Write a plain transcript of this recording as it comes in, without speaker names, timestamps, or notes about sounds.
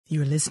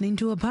You're listening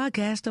to a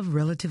podcast of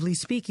Relatively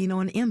Speaking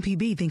on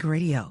MPB Think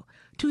Radio.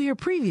 To hear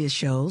previous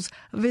shows,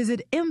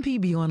 visit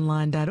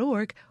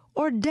mpbonline.org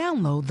or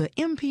download the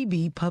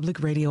MPB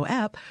Public Radio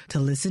app to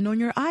listen on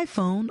your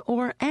iPhone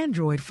or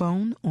Android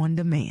phone on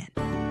demand.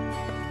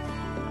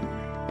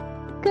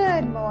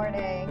 Good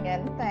morning,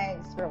 and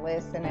thanks for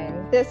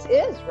listening. This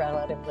is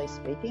Relatively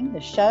Speaking,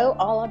 the show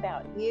all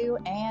about you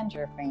and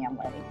your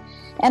family.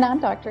 And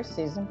I'm Dr.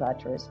 Susan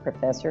Buttross,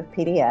 Professor of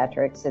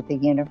Pediatrics at the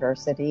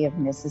University of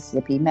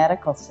Mississippi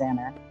Medical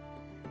Center.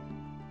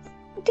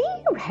 Do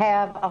you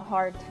have a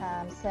hard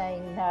time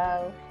saying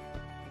no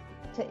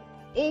to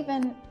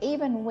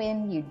even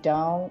when you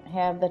don't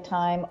have the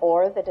time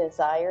or the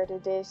desire to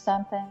do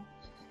something?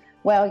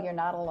 Well, you're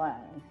not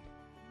alone.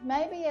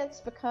 Maybe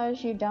it's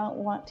because you don't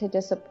want to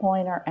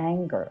disappoint or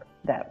anger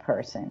that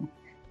person.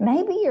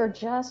 Maybe you're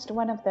just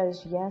one of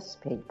those yes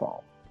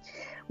people.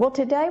 Well,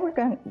 today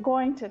we're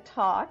going to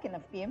talk in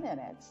a few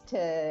minutes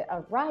to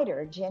a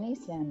writer, Jenny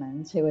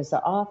Simmons, who is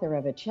the author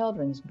of a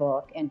children's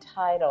book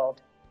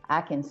entitled,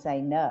 I Can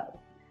Say No.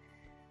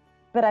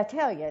 But I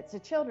tell you, it's a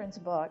children's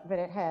book, but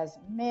it has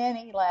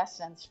many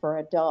lessons for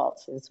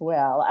adults as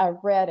well. I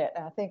read it,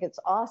 and I think it's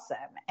awesome,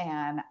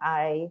 and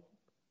I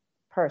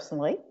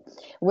personally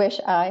wish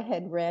I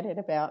had read it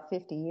about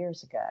 50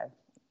 years ago.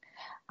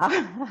 All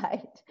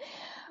right.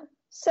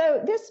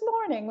 So this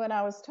morning when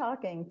I was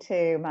talking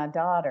to my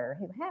daughter,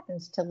 who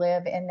happens to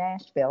live in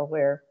Nashville,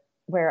 where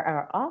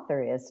our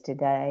author is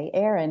today,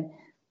 Erin,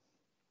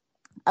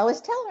 I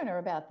was telling her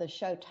about the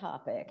show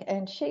topic,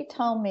 and she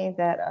told me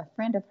that a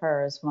friend of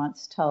hers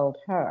once told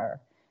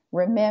her,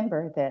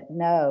 remember that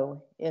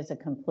no is a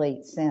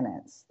complete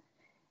sentence.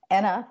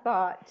 And I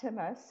thought to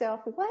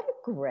myself, what a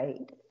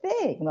great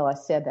thing. Well, I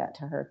said that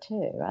to her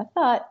too. I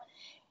thought,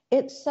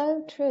 it's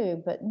so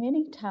true, but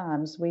many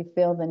times we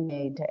feel the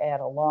need to add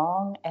a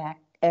long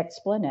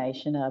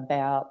explanation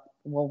about,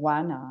 well,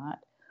 why not?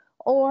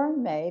 Or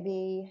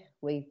maybe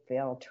we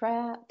feel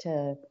trapped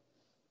to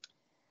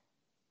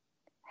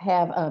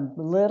have a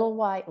little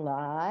white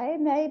lie,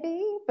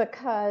 maybe,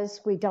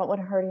 because we don't want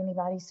to hurt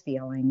anybody's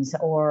feelings.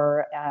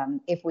 Or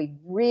if we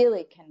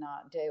really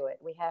cannot do it,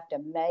 we have to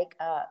make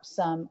up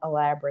some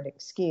elaborate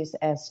excuse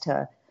as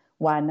to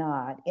why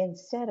not,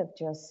 instead of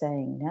just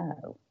saying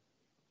no.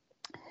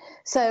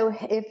 So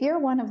if you're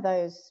one of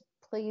those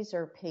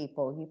pleaser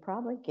people, you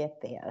probably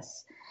get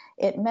this.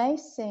 It may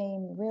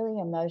seem really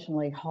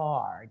emotionally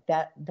hard,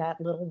 that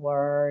little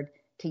word,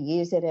 to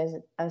use it as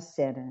a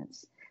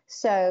sentence.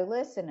 So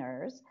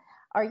listeners,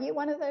 are you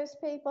one of those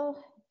people?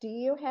 Do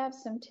you have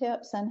some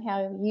tips on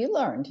how you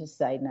learn to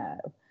say no?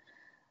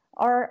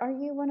 Or are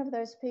you one of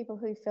those people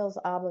who feels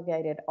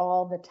obligated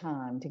all the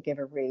time to give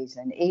a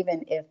reason,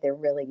 even if there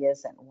really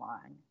isn't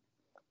one?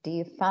 Do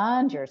you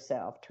find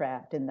yourself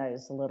trapped in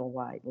those little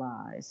white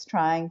lies,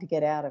 trying to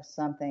get out of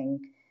something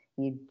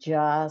you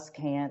just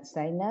can't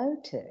say no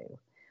to?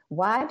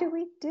 Why do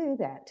we do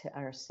that to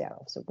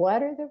ourselves?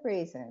 What are the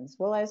reasons?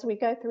 Well, as we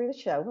go through the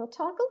show, we'll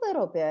talk a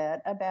little bit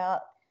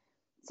about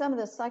some of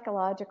the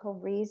psychological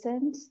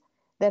reasons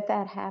that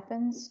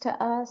happens to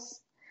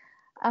us.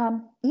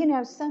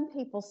 Some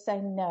people say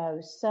no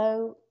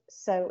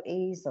so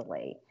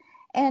easily.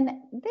 And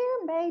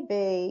there may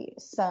be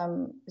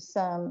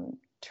some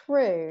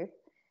truth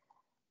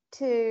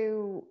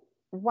to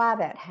why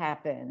that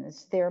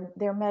happens.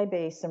 There may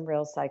be some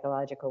real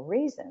psychological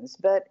reasons,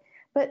 but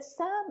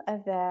some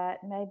of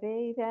that may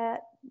be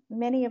that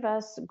many of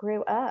us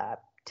grew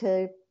up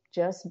to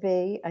just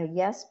be a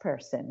yes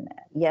person,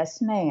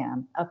 yes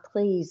ma'am, a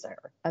pleaser,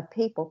 a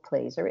people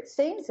pleaser. It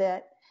seems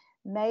that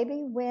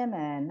maybe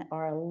women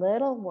are a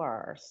little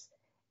worse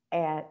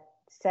at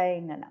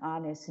saying an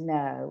honest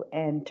no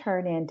and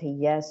turn into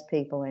yes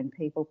people and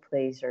people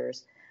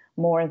pleasers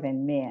more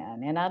than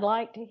men. And I'd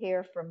like to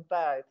hear from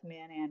both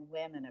men and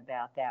women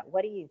about that.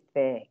 What do you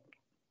think?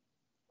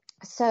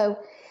 So,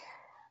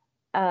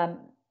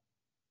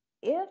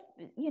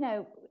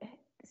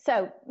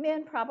 so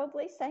men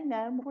probably say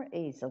no more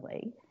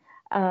easily.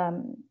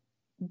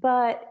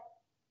 But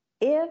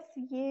if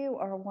you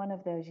are one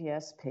of those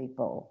yes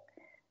people,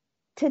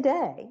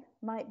 today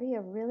might be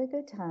a really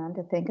good time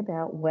to think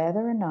about whether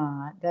or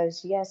not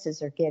those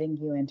yeses are getting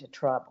you into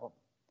trouble.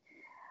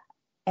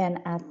 And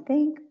I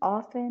think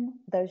often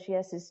those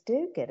yeses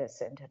do get us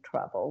into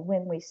trouble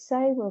when we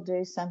say we'll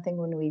do something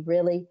when we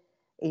really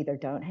either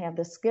don't have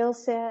the skill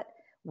set,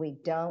 we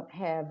don't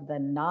have the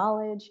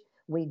knowledge,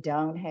 we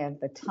don't have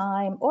the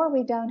time, or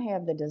we don't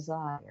have the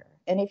desire.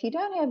 And if you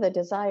don't have the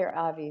desire,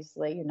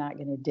 obviously, you're not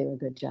going to do a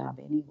good job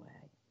anyway.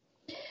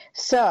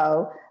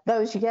 So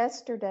those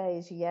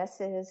yesterday's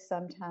yeses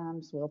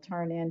sometimes will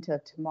turn into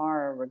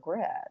tomorrow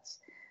regrets.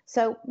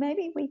 So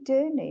maybe we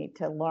do need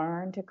to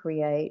learn to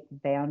create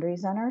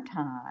boundaries on our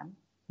time.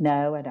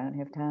 No, I don't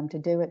have time to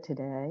do it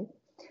today.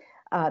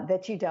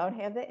 That you don't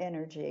have the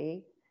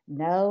energy.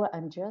 No,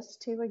 I'm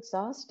just too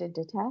exhausted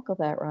to tackle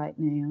that right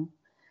now.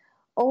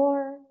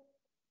 Or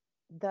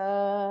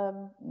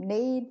the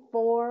need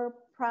for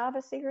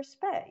privacy or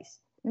space.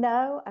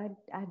 No, I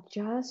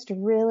just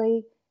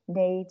really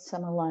need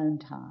some alone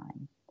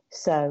time.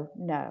 So,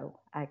 no,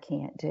 I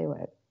can't do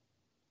it.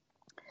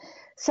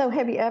 So,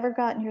 have you ever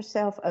gotten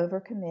yourself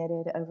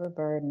overcommitted,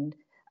 overburdened,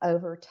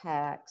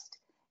 overtaxed,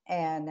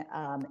 and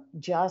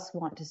just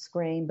want to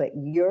scream, but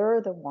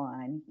you're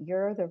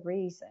the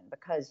reason,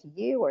 because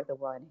you are the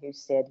one who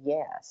said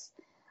yes?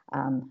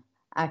 Um,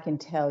 I can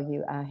tell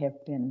you I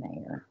have been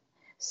there.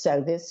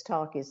 So, this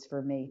talk is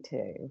for me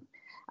too.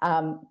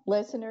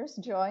 Listeners,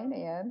 join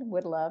in.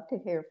 Would love to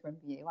hear from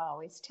you. I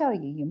always tell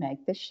you, you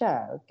make the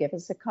show. Give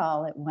us a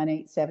call at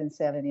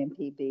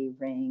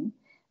 1-877-MPB-RING.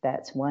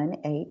 That's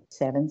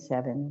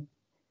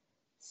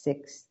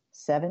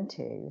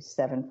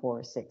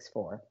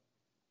 1-877-672-7464.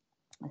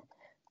 A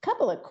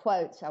couple of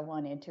quotes I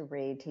wanted to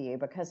read to you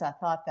because I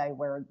thought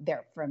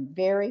they're from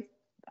very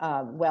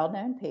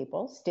well-known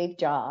people. Steve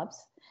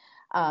Jobs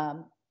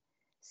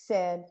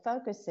said,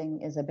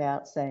 "Focusing is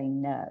about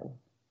saying no."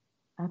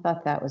 I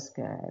thought that was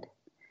good.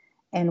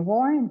 And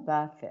Warren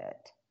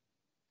Buffett,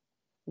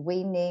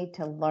 "We need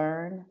to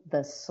learn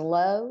the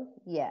slow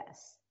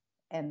yes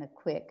and the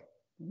quick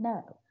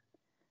no."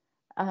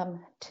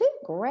 Two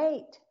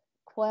great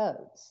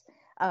quotes.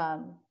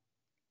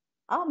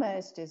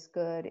 Almost as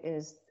good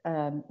as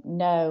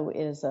no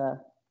is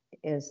a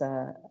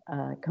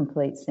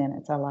complete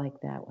sentence. I like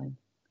that one.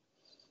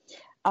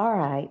 All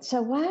right.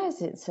 So why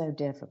is it so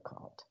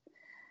difficult?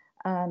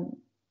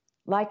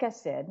 Like I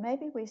said,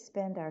 maybe we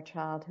spend our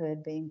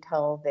childhood being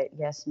told that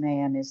yes,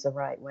 ma'am is the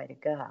right way to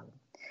go.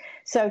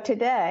 So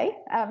today,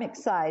 I'm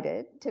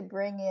excited to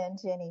bring in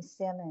Jenny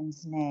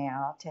Simmons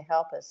now to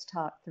help us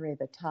talk through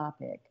the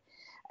topic.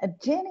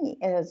 Jenny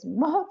is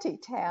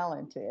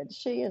multi-talented.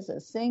 She is a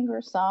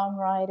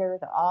singer-songwriter,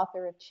 the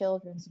author of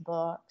children's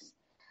books.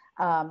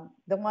 The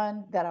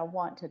one that I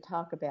want to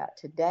talk about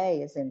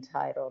today is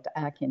entitled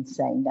 "I Can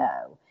Say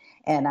No,"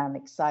 and I'm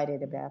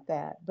excited about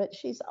that. But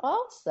she's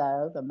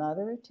also the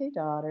mother of two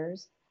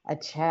daughters, a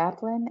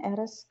chaplain at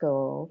a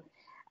school,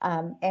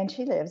 and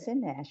she lives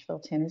in Nashville,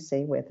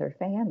 Tennessee with her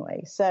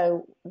family.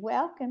 So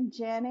welcome,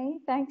 Jenny.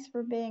 Thanks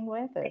for being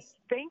with us.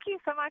 Thank you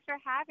so much for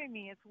having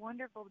me. It's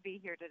wonderful to be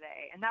here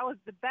today. And that was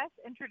the best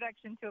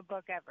introduction to a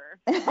book ever.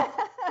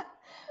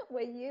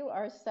 Well, you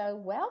are so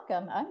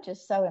welcome. I'm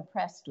just so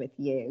impressed with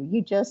you.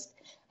 You just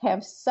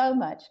have so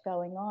much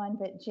going on.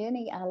 But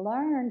Jenny, I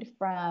learned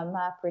from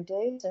my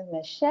producer,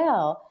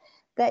 Michelle,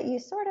 that you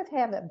sort of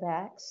have a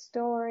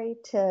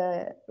backstory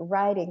to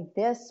writing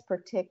this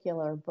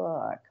particular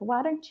book.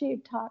 Why don't you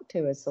talk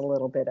to us a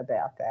little bit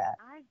about that?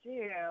 I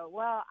do.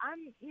 Well,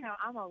 I'm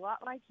a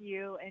lot like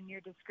you in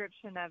your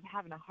description of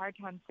having a hard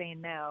time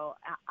saying no.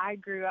 I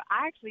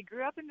actually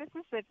grew up in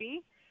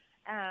Mississippi.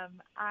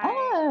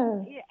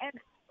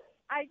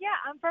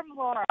 I'm from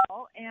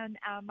Laurel, and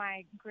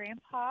my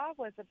grandpa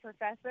was a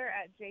professor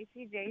at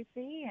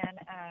JCJC,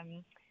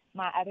 and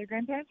my other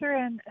grandparents are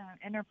in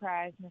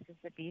Enterprise,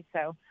 Mississippi.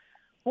 So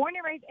born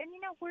and raised, and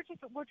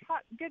we're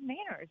taught good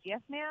manners.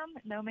 Yes, ma'am.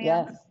 No, ma'am.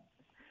 Yes.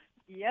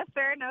 Yes,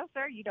 sir. No,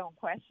 sir. You don't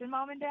question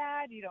mom and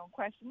dad. You don't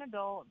question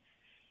adults.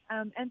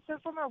 And so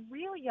from a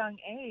real young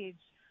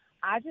age,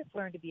 I just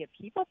learned to be a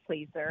people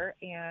pleaser,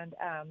 and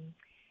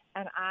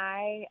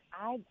I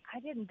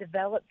didn't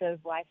develop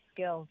those life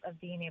skills of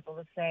being able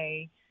to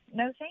say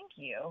no, thank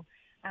you.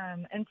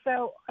 And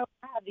so I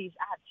have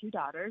two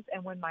daughters,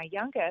 and when my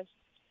youngest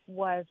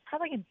was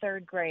probably in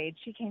third grade,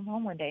 she came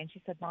home one day and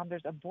she said, "Mom,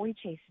 there's a boy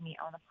chasing me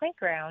on the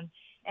playground,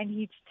 and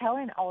he's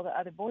telling all the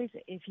other boys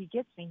that if he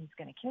gets me, he's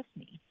going to kiss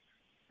me."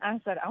 I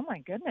said, "Oh my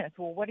goodness,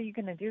 well, what are you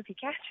going to do if he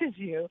catches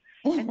you?"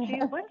 And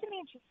she looked at me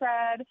and she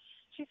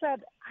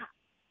said,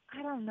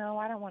 I don't know.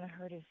 I don't want to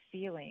hurt his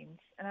feelings.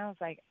 And I was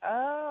like,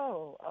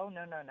 oh,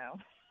 no.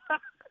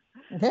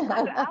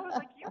 I was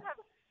like,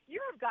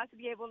 you have got to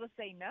be able to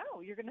say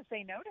no. You're going to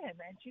say no to him.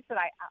 And she said,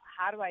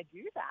 how do I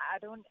do that? I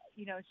don't,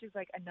 she's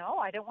like, no,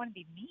 I don't want to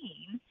be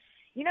mean.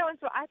 And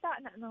so I thought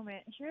in that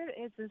moment, here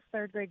is this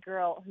third grade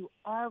girl who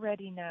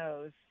already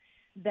knows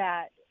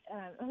that,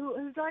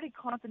 who's already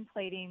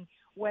contemplating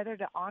whether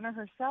to honor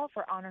herself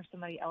or honor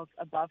somebody else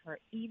above her,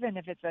 even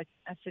if it's a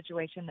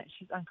situation that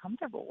she's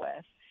uncomfortable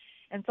with.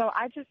 And so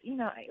I just,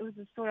 it was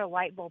this sort of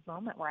light bulb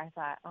moment where I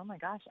thought, oh my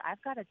gosh,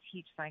 I've got to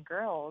teach my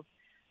girls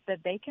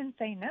that they can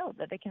say no,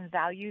 that they can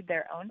value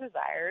their own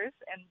desires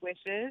and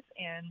wishes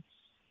and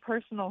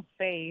personal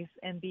space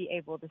and be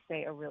able to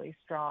say a really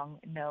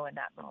strong no in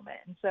that moment.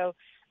 And so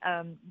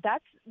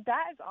that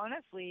is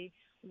honestly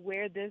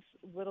where this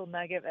little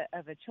nugget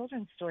of a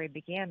children's story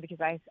began,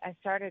 because I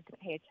started to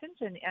pay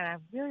attention, and I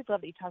really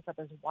love that you talked about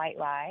those white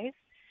lies.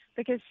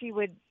 Because she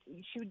would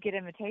get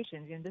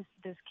invitations.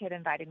 This kid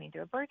invited me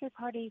to a birthday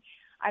party.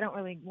 I don't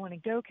really want to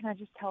go. Can I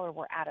just tell her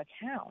we're out of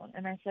town?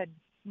 And I said,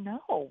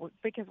 no,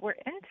 because we're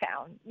in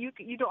town. You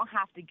don't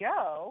have to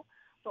go,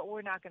 but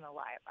we're not going to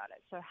lie about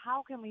it. So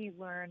how can we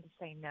learn to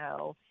say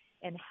no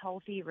in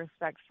healthy,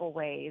 respectful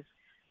ways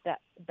that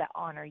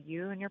honor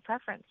you and your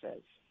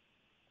preferences?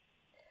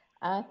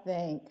 I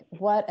think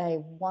what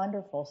a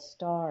wonderful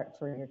start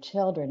for your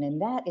children.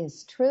 And that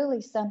is truly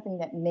something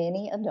that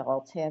many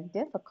adults have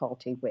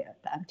difficulty with.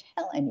 I'm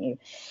telling you.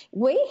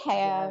 We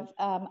have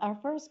our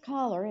first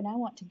caller, and I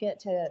want to get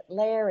to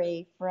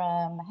Larry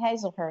from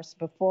Hazelhurst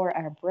before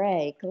our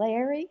break.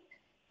 Larry,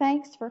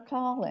 thanks for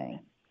calling.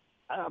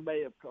 I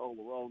may have called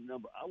the wrong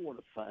number. I want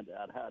to find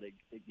out how to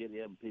get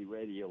MP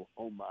radio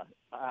on my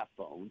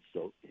iPhone.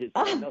 So is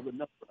there another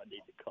number I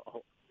need to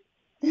call?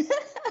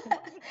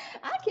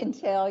 I can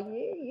tell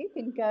you. You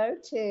can go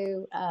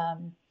to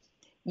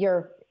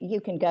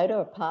you can go to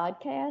a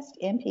podcast,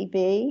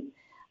 MPB,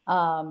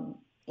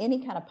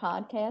 any kind of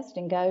podcast,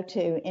 and go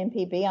to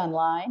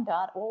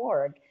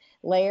mpbonline.org.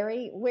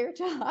 Larry, we're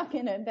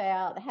talking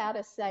about how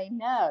to say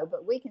no,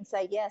 but we can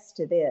say yes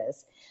to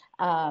this.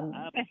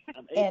 I'm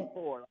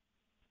 84.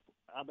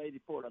 I'm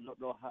 84. I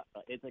don't know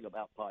anything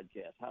about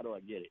podcasts. How do I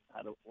get it?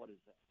 What is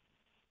that?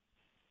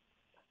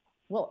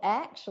 Well,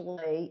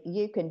 actually,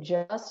 you can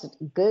just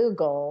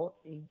Google.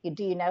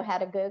 Do you know how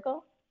to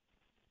Google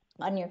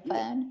on your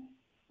phone?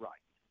 Right.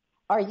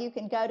 Or you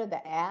can go to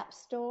the App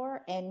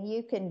Store and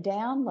you can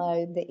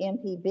download the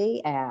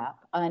MPB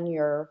app on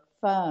your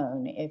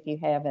phone if you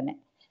have an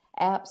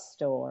App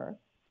Store.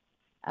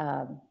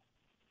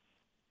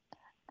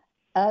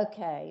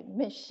 Okay,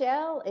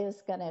 Michelle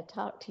is going to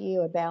talk to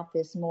you about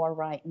this more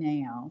right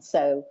now.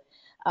 So,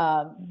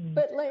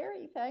 but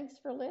Larry, thanks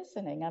for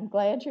listening. I'm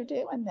glad you're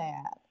doing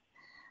that.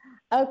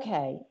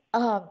 Okay,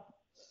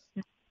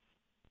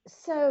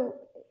 so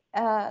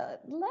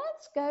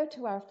let's go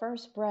to our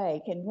first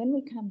break. And when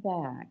we come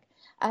back,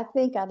 I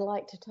think I'd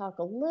like to talk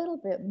a little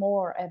bit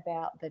more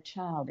about the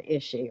child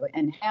issue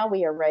and how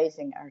we are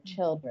raising our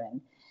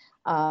children.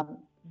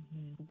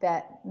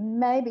 That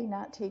maybe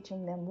not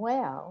teaching them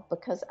well,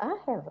 because I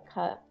have a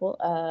couple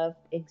of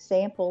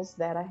examples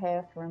that I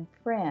have from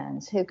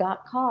friends who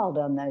got called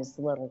on those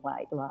little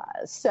white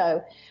lies.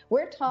 So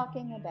we're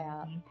talking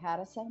about how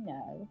to say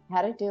no,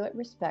 how to do it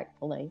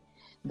respectfully,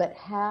 but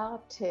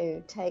how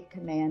to take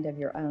command of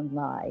your own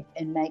life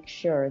and make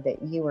sure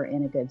that you are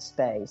in a good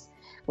space.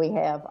 We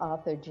have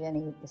author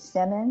Jenny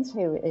Simmons,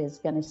 who is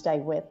going to stay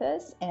with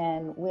us,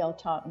 and we'll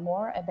talk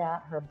more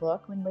about her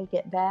book when we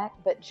get back.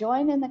 But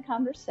join in the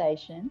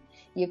conversation.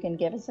 You can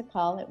give us a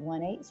call at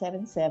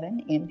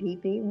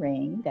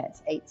 1-877-MPB-RING.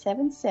 That's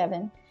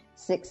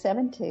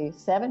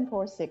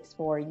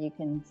 877-672-7464. You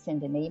can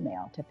send an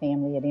email to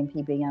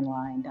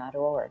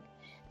family@mpbonline.org.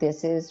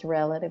 This is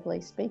Relatively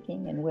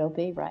Speaking, and we'll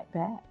be right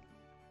back.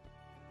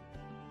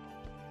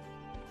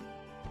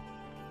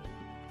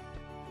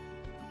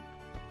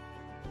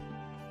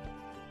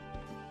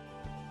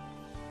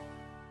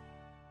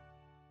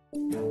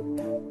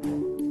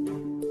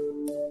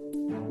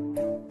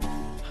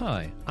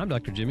 Hi, I'm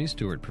Dr. Jimmy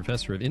Stewart,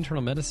 Professor of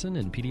Internal Medicine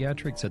and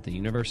Pediatrics at the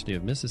University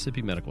of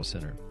Mississippi Medical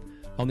Center.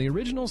 On the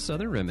original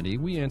Southern Remedy,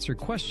 we answer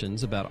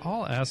questions about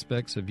all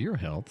aspects of your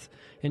health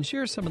and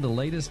share some of the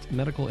latest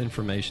medical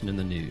information in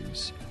the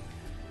news.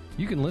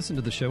 You can listen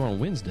to the show on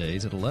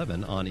Wednesdays at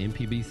 11 on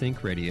MPB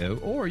Think Radio,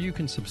 or you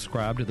can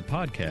subscribe to the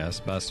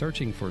podcast by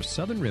searching for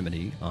Southern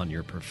Remedy on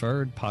your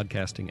preferred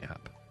podcasting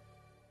app.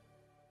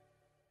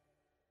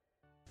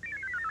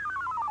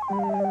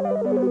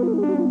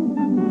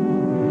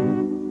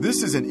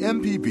 This is an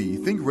MPB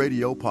Think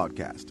Radio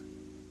podcast.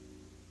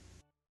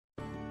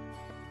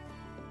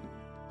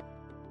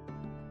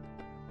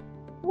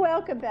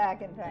 Welcome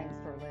back, and thanks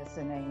for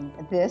listening.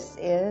 This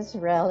is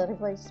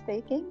Relatively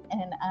Speaking,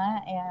 and I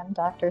am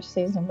Dr.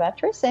 Susan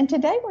Buttross, and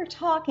today we're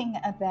talking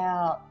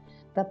about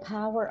the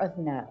power of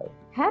no,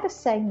 how to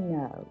say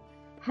no.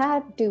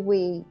 How do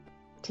we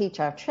teach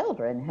our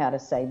children how to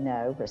say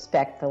no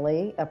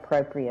respectfully,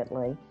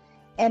 appropriately,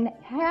 and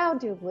how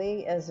do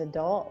we as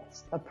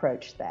adults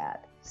approach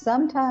that?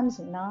 Sometimes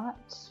not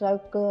so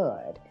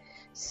good.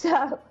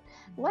 So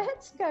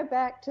let's go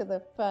back to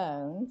the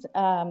phones.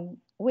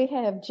 We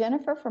have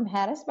Jennifer from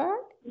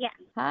Hattiesburg. Yes.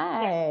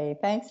 Hi. Yes.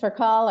 Thanks for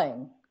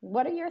calling.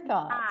 What are your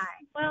thoughts?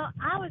 Hi. Well,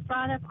 I was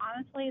brought up,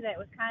 honestly, that it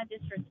was kind of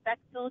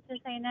disrespectful to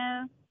say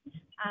no.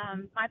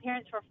 My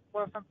parents were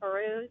from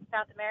Peru,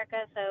 South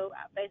America, so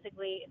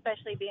basically,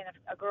 especially being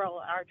a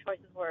girl, our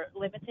choices were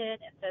limited,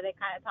 and so they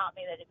kind of taught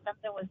me that if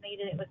something was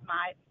needed, it was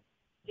my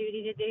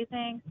duty to do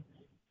things.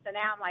 So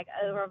now I'm like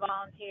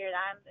over-volunteered.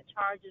 I'm in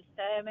charge of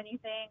so many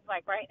things.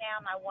 Like right now,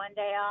 my one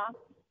day off,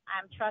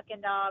 I'm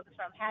trucking dogs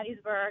from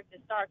Hattiesburg to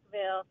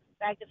Starkville,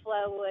 back to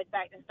Flowood,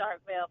 back to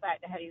Starkville,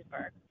 back to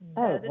Hattiesburg.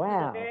 Oh, so this is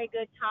a very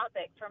good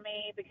topic for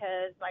me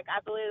because, like,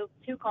 I blew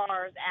 2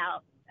 cars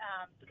out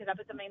because I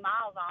put so many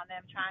miles on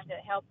them trying to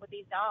help with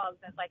these dogs.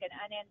 And it's like an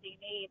unending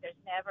need. There's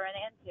never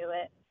an end to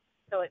it.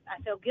 So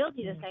I feel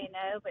guilty to say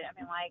no, but I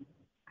mean, like,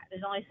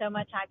 there's only so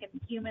much I can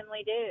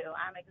humanly do.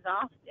 I'm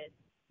exhausted.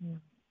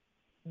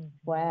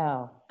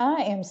 Wow.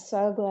 I am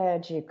so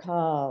glad you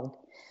called,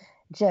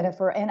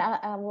 Jennifer. And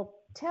I will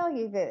tell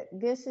you that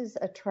this is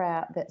a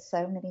trap that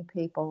so many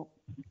people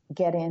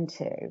get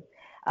into.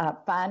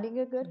 Finding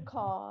a good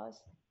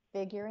cause,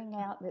 figuring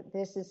out that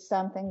this is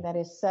something that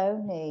is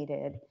so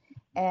needed,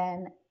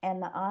 And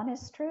the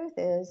honest truth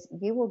is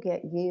you will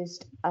get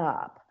used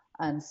up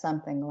on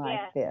something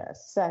like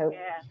this. So,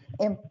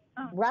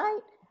 right?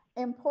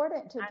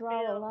 Important to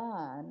draw a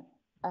line.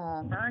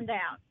 Burned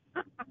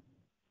out.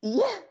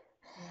 Yeah.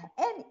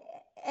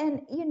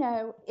 And you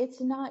know,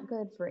 it's not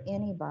good for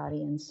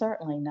anybody, and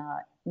certainly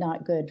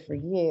not good for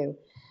you.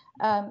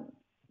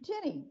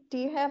 Jenny, do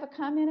you have a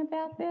comment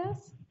about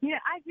this? Yeah,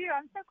 I do.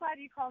 I'm so glad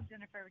you called,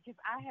 Jennifer, because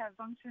I have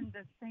functioned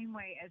the same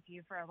way as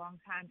you for a long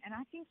time. And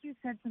I think you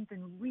said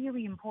something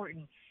really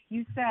important.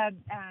 You said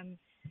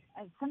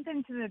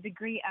something to the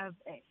degree of,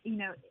 you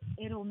know,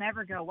 it'll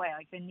never go away.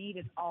 Like the need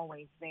is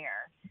always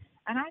there.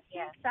 And I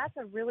think that's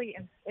a really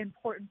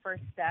important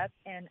first step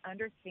in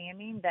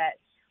understanding that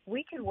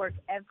we can work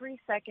every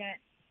second,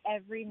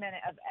 every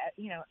minute of,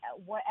 you know,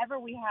 whatever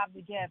we have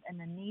to give, and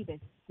the need is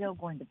still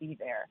going to be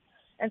there.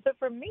 And so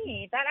for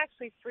me, that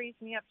actually frees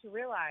me up to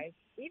realize,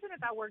 even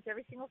if I worked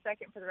every single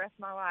second for the rest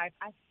of my life,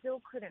 I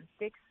still couldn't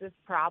fix this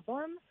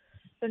problem.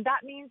 Then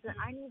that means that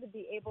I need to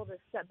be able to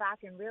step back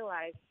and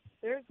realize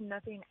there's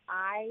nothing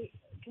I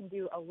can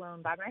do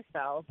alone by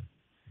myself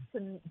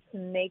to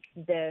make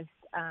this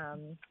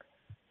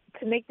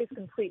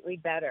completely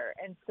better.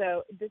 And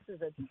so this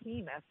is a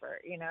team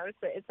effort, you know,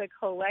 it's a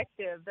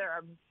collective. There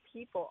are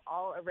people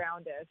all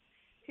around us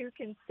who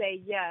can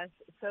say yes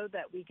so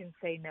that we can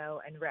say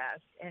no and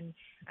rest. And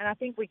I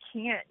think we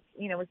can't,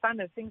 you know, we find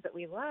those things that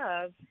we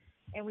love,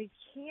 and we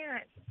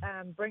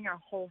can't bring our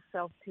whole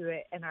self to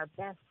it and our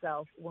best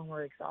self when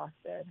we're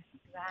exhausted.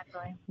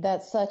 Exactly.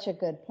 That's such a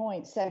good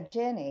point. So,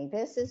 Jenny,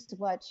 this is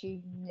what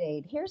you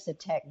need. Here's a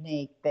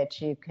technique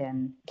that you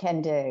can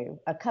do.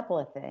 A couple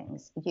of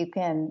things. You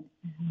can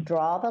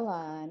draw the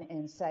line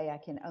and say, I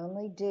can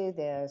only do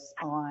this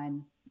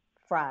on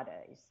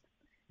Fridays.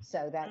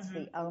 So that's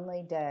the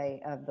only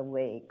day of the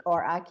week.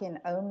 Or I can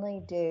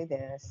only do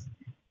this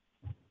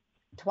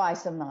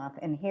twice a month,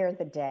 and here are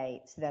the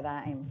dates that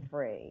I am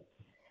free.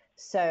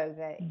 So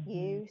that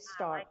you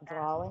start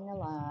drawing a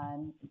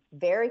line,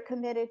 very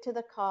committed to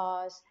the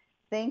cause,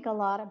 think a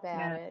lot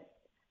about it.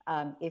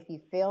 If you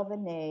feel the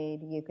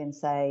need, you can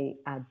say,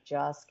 I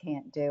just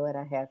can't do it.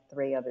 I have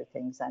 3 other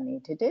things I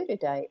need to do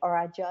today. Or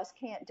I just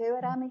can't do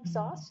it. I'm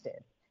exhausted.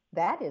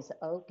 That is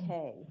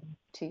okay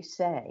to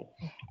say.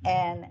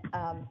 And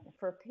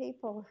for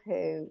people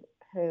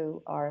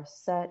who are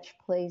such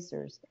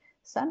pleasers,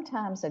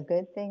 sometimes a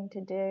good thing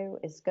to do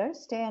is go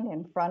stand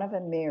in front of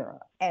a mirror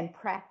and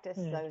practice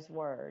those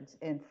words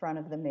in front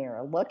of the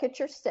mirror. Look at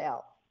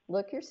yourself.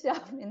 Look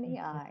yourself in the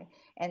eye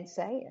and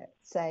say it.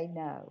 Say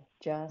no,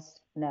 just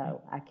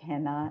no. I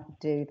cannot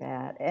do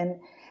that. And,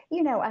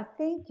 you know, I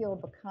think you'll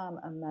become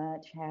a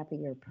much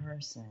happier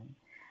person.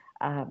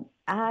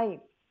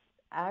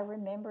 I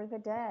remember the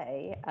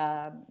day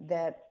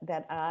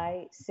that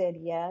I said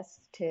yes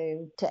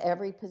to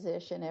every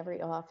position,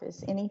 every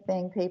office,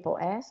 anything people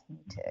asked me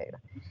to,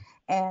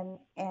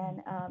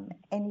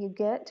 and you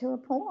get to a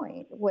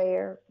point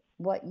where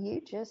what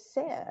you just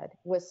said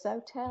was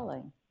so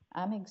telling.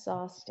 I'm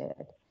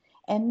exhausted,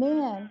 and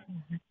then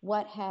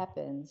what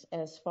happens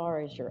as far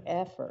as your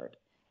effort?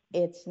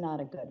 It's not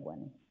a good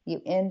one.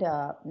 You end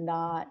up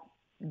not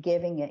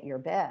giving it your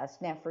best.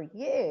 Now, for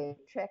you,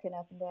 trekking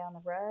up and down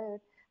the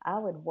road, I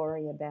would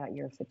worry about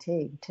your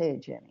fatigue too,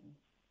 Jenny.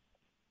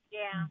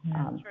 Yeah,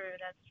 that's true.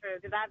 That's true.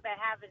 Because I've been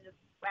having to,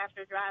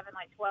 after driving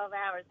like 12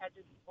 hours, I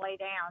just lay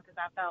down because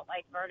I felt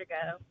like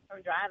vertigo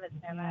from driving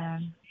so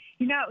much.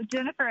 You know,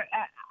 Jennifer,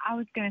 I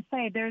was going to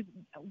say, there's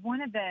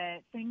one of the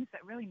things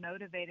that really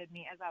motivated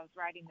me as I was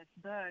writing this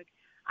book.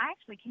 I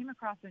actually came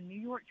across a New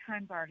York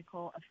Times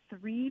article of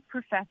 3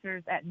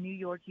 professors at New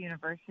York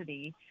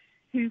University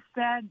who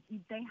said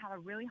they had a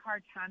really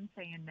hard time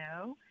saying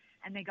no,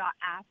 and they got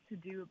asked to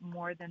do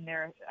more than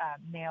their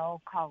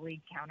male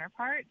colleague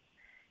counterparts.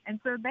 And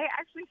so they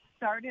actually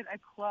started a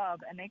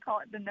club, and they call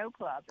it the No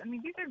Club. I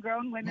mean, these are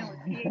grown women with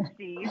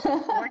PhDs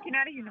working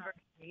at a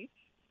university.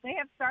 They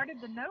have started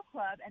the No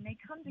Club, and they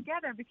come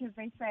together because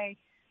they say,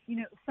 you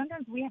know,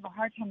 sometimes we have a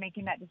hard time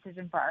making that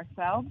decision for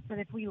ourselves, but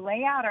if we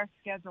lay out our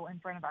schedule in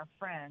front of our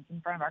friends,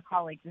 in front of our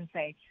colleagues, and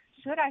say,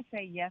 should I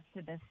say yes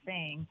to this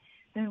thing,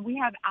 then we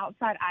have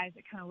outside eyes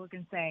that kind of look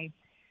and say,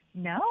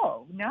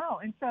 no.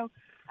 And so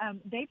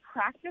they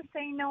practice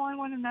saying no on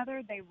one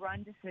another. They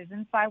run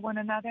decisions by one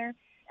another.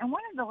 And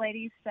one of the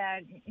ladies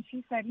said,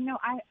 she said, you know,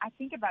 I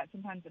think about it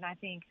sometimes, and I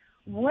think,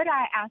 would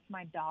I ask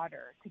my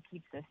daughter to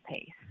keep this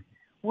pace?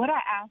 Would I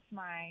ask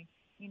my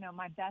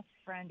best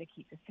friend to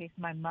keep this pace,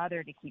 my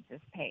mother to keep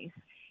this pace?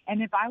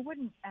 And if I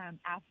wouldn't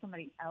ask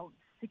somebody else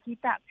to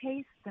keep that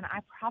pace, then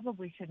I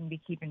probably shouldn't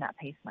be keeping that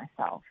pace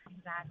myself.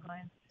 Exactly.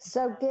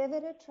 So give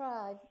it a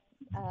try,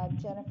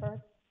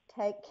 Jennifer.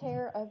 Take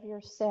care of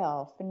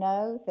yourself.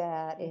 Know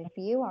that if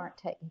you aren't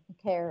taking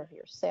care of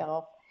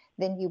yourself,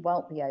 then you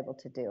won't be able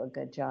to do a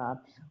good job.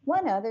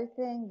 One other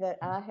thing that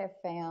I have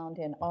found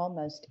in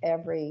almost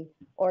every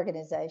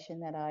organization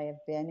that I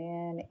have been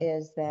in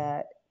is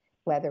that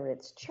whether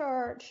it's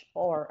church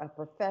or a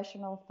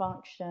professional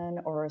function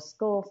or a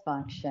school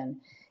function,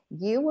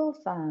 you will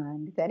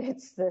find that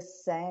it's the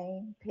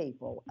same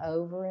people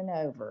over and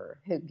over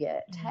who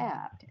get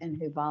tapped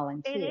and who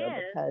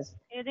volunteer because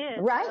it is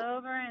right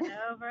over and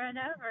over and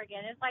over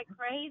again. It's like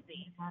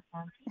crazy.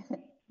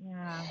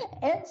 Yeah.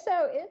 And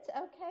so it's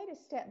okay to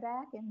step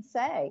back and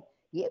say,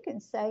 you can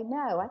say,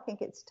 no, I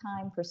think it's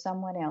time for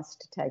someone else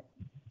to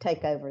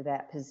take over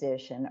that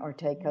position or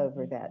take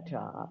over that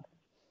job.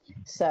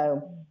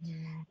 So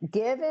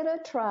give it a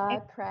try,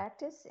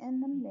 practice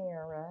in the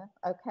mirror,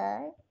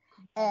 okay?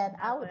 And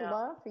I would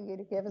love for you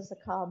to give us a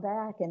call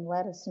back and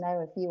let us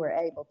know if you were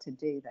able to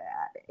do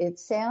that. It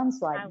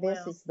sounds like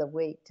this is the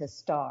week to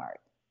start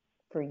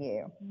for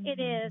you. It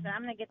is.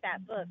 I'm going to get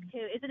that book,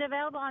 too. Is it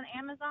available on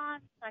Amazon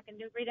so I can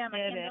read it on my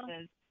Kindle?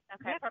 It is.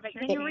 Okay, Yep, perfect.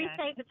 sure Can you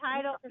restate the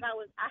title? Because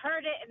I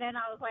heard it, and then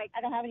I was like,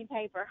 I don't have any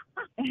paper.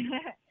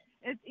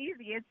 It's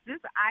easy. It's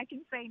just I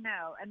Can Say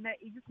No. And that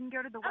you just can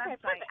go to the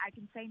website, perfect.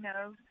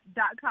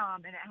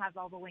 ICanSayNo.com, and it has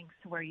all the links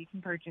to where you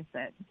can purchase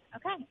it.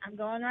 Okay, I'm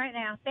going right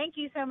now. Thank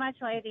you so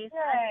much, ladies. Yay.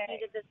 I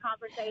needed this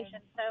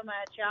conversation so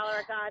much. Y'all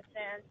are a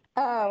godsend.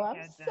 Oh,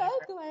 I'm so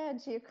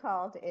glad you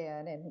called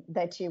in and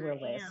that you were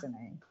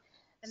listening.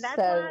 And that's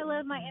why I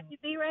love my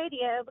MPB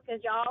radio,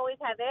 because y'all always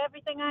have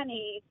everything I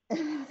need.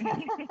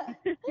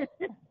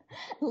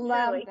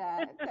 Love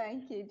that.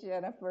 Thank you,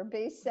 Jennifer.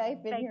 Be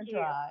safe in your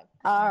drive.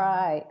 All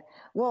right.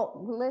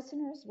 Well,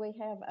 listeners, we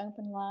have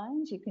open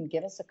lines. You can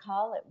give us a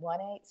call at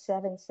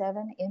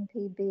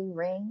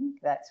 1-877-MPB-RING.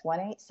 That's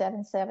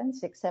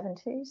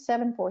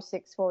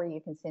 1-877-672-7464. You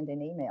can send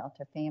an email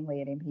to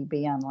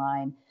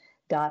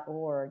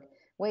family@mpbonline.org.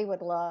 We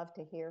would love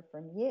to hear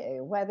from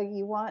you, whether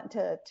you want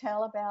to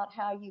tell about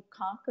how you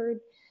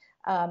conquered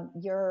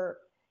your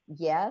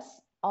yes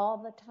all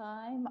the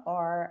time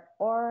or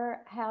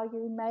how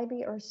you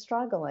maybe are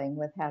struggling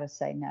with how to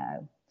say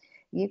no.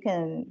 You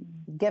can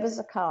give us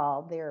a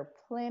call. There are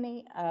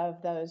plenty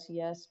of those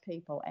yes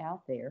people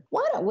out there.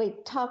 Why don't we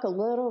talk a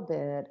little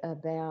bit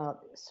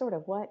about sort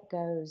of what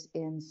goes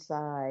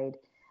inside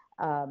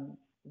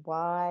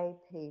why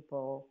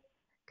people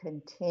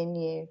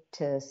continue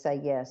to say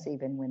yes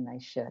even when they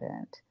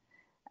shouldn't.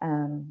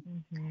 You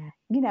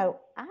know,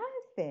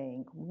 I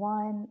think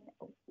one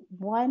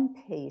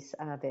piece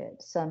of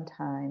it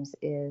sometimes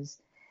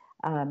is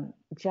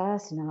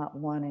just not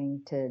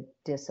wanting to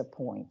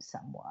disappoint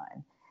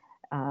someone,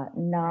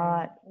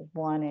 not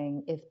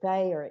wanting, if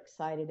they are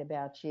excited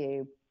about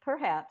you,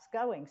 perhaps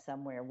going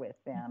somewhere with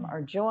them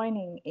or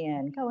joining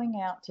in, going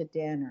out to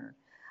dinner.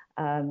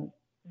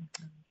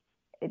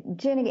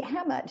 Jenny,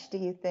 how much do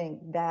you think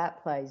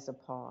that plays a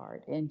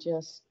part in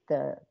just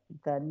the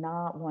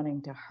not wanting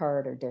to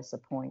hurt or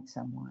disappoint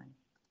someone?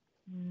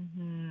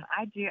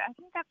 I do. I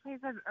think that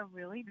plays a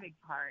really big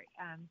part,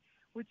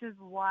 which is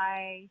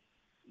why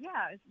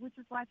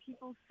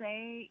people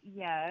say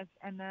yes,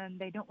 and then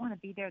they don't want to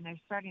be there, and they're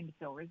starting to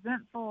feel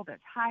resentful, they're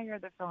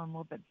tired, they're feeling a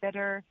little bit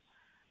bitter,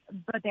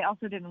 but they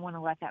also didn't want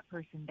to let that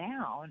person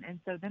down, and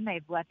so then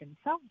they've let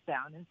themselves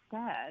down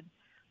instead.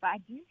 But I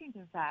do think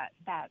there's that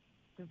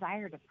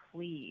desire to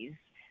please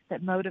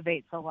that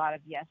motivates a lot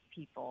of yes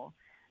people.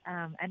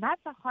 And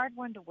that's a hard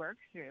one to work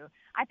through.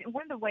 I think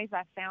one of the ways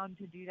I found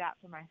to do that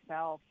for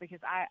myself, because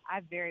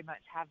I very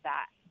much have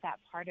that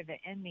part of it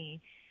in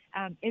me,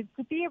 is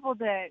to be able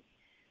to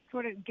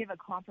sort of give a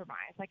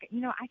compromise. Like,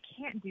 I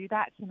can't do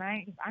that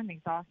tonight because I'm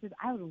exhausted.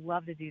 I would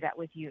love to do that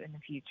with you in the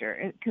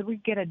future. Could we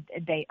get a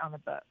date on the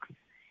books?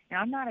 Now,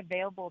 I'm not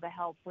available to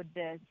help with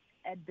this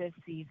at this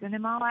season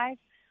in my life,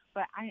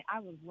 but I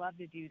would love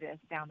to do this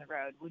down the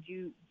road. Would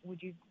you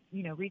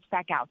reach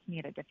back out to me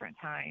at a different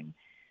time?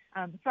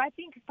 So I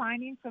think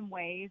finding some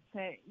ways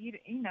to,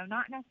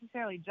 not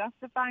necessarily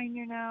justifying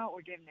your no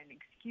or giving an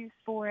excuse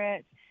for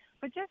it,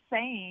 but just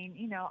saying,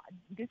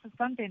 this is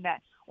something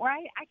that, or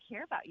I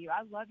care about you,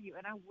 I love you,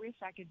 and I wish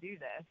I could do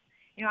this.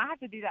 I have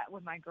to do that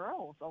with my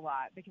girls a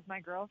lot because my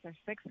girls are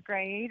 6th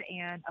grade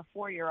and a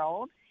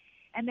 4-year-old,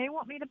 and they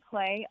want me to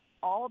play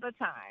all the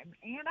time.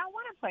 And I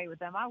want to play with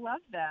them. I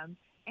love them.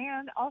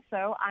 And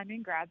also, I'm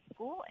in grad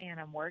school, and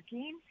I'm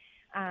working,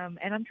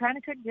 and I'm trying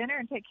to cook dinner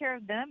and take care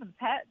of them and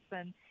pets.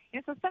 And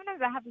so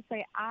sometimes I have to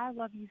say, I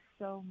love you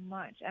so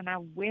much, and I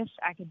wish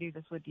I could do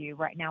this with you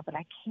right now, but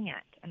I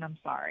can't, and I'm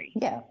sorry.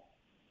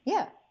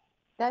 Yeah,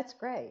 that's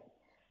great.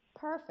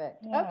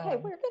 Perfect. Yeah. Okay,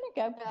 we're going to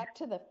go back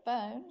to the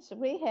phones.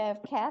 We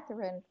have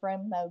Catherine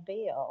from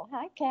Mobile.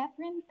 Hi,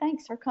 Catherine.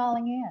 Thanks for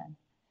calling in.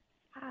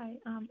 Hi,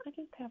 I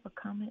just have a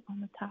comment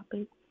on the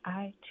topic.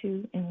 I,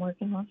 too, am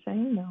working on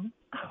saying no.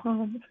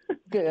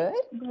 Good.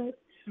 But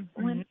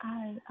when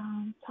I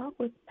talk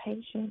with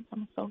patients,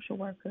 I'm a social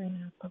worker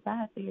and I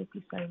provide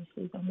therapy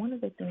services, and one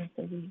of the things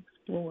that we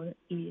explore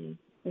is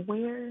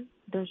where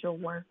does your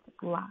worth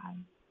lie?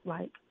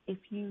 Like, if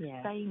you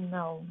say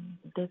no,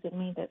 does it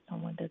mean that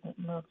someone doesn't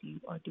love you,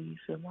 or do you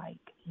feel like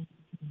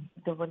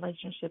the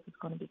relationship is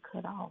going to be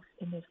cut off?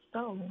 And if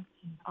so,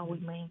 are we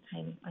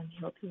maintaining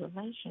unhealthy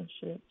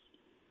relationships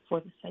for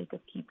the sake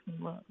of keeping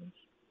love,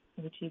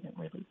 which isn't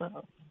really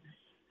love?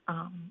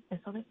 And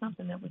so that's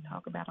something that we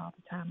talk about all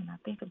the time, and I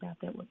think about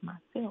that with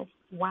myself.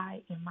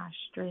 Why am I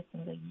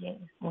stressing the yes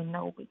when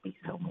no would be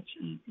so much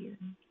easier?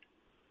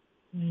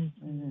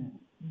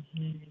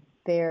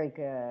 Very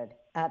good.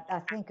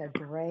 I think a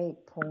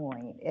great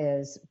point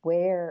is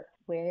where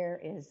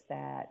is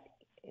that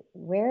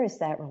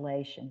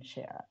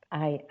relationship?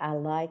 I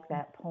like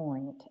that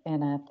point,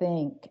 and I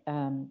think,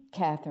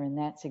 Catherine,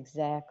 that's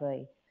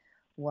exactly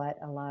what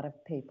a lot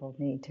of people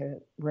need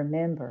to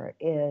remember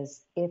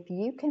is if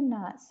you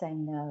cannot say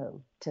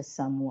no to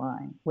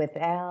someone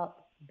without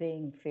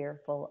being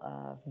fearful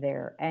of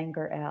their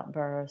anger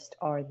outburst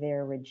or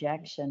their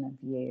rejection of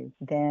you,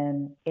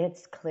 then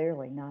it's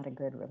clearly not a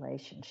good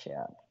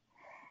relationship.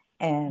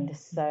 And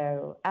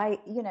so as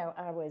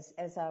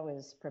I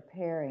was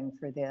preparing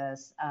for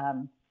this,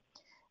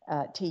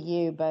 to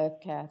you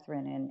both,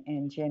 Catherine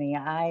and Jenny,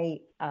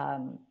 I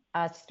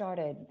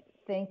started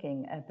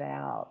thinking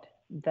about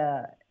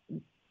the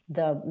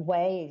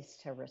ways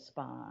to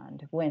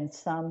respond when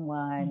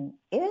someone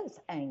is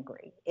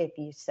angry if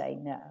you say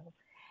no.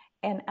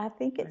 And I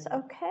think it's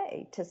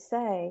okay to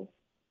say,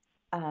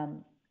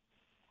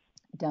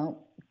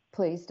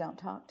 please don't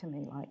talk to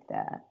me like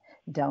that.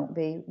 Don't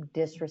be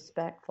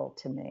disrespectful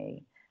to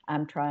me.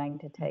 I'm trying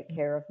to take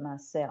care of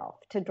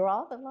myself. To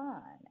draw the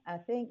line. I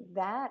think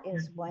that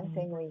is one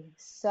thing we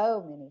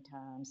so many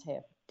times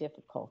have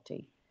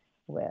difficulty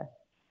with.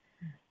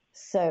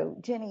 So,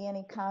 Jenny,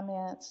 any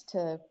comments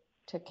to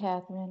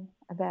Catherine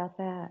about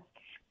that?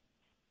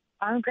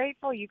 I'm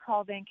grateful you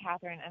called in,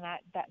 Catherine, and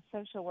that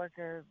social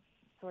worker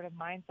sort of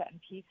mindset and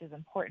piece is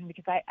important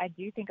because I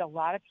do think a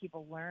lot of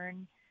people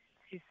learn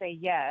to say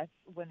yes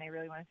when they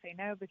really want to say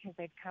no because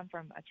they've come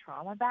from a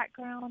trauma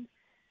background.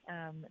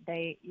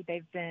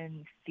 They've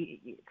been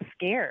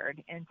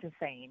scared into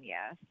saying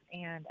yes,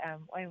 and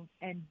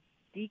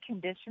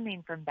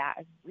deconditioning from that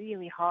is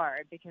really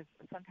hard because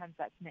sometimes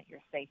that's meant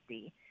your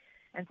safety.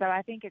 And so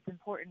I think it's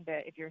important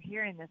that if you're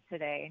hearing this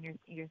today and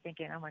you're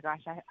thinking, oh my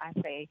gosh, I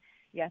say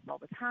yes all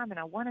the time and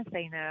I want to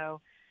say no,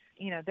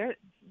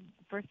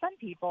 for some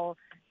people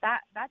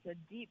that's a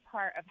deep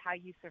part of how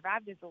you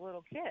survived as a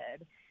little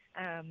kid.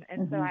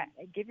 So I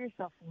give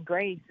yourself some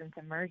grace and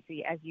some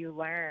mercy as you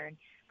learn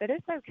that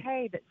it's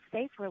okay that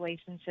safe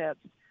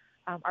relationships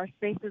are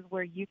spaces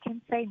where you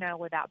can say no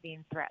without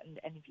being threatened.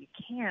 And if you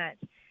can't,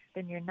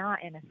 then you're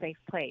not in a safe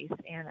place.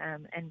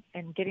 And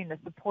getting the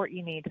support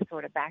you need to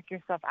sort of back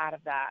yourself out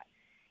of that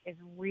is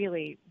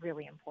really,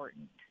 really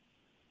important.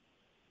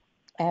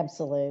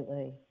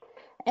 Absolutely.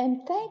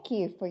 And thank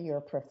you for your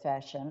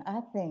profession.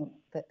 I think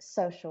the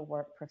social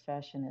work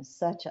profession is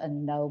such a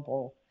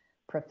noble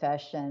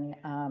profession.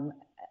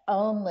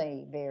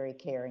 Only very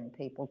caring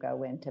people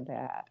go into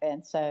that.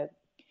 And so,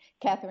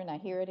 Catherine, I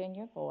hear it in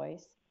your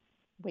voice.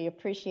 We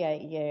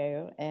appreciate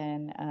you,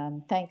 and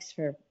thanks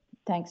for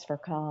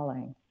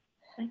calling.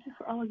 Thank you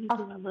for all you do.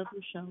 I love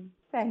your show.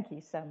 Thank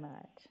you so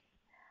much.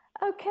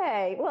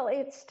 Okay, well,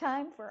 it's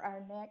time for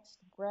our next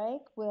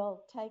break.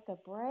 We'll take a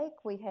break.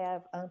 We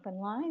have open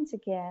lines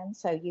again,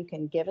 so you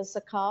can give us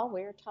a call.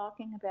 We're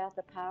talking about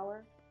the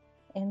power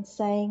in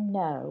saying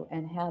no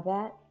and how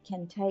that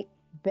can take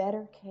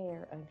better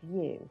care of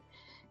you.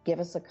 Give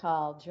us a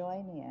call,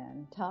 join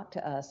in, talk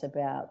to us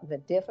about the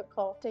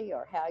difficulty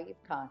or how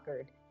you've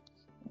conquered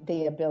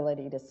the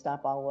ability to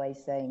stop always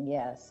saying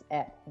yes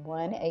at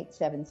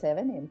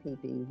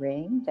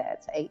 1-877-MPB-RING.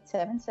 That's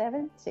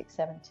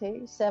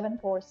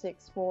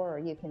 877-672-7464, or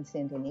you can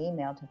send an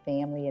email to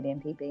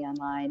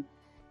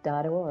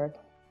family@mpbonline.org.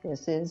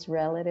 This is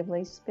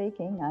Relatively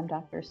Speaking. I'm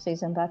Dr.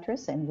 Susan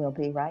Buttross, and we'll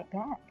be right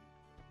back.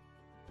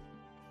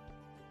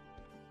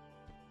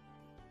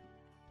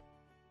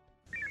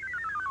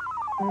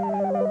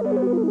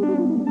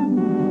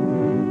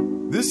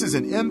 This is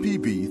an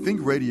MPB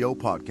Think Radio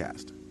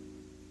podcast.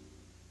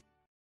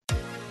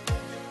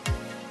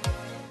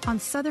 On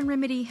Southern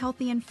Remedy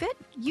Healthy and Fit,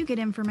 you get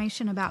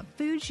information about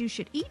foods you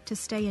should eat to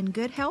stay in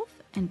good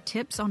health and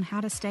tips on how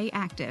to stay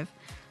active.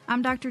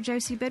 I'm Dr.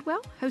 Josie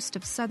Bidwell, host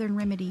of Southern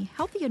Remedy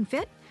Healthy and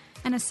Fit,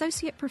 and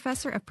Associate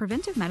Professor of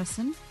Preventive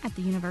Medicine at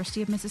the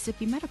University of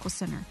Mississippi Medical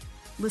Center.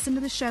 Listen to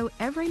the show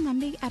every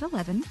Monday at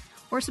 11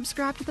 or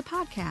subscribe to the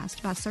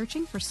podcast by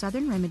searching for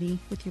Southern Remedy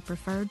with your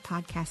preferred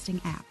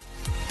podcasting app.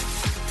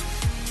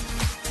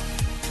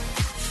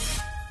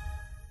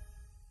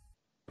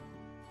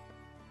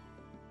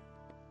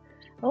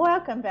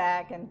 Welcome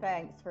back, and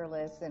thanks for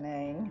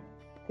listening.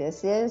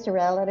 This is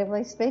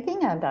Relatively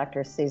Speaking. I'm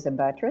Dr. Susan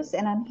Buttross,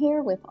 and I'm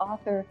here with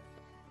author,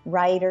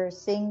 writer,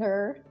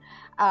 singer,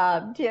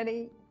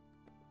 Jenny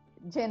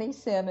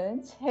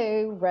Simmons,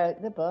 who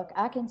wrote the book,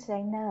 I Can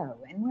Say No.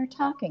 And we're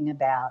talking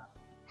about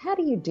how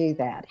do you do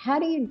that? How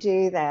do you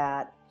do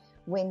that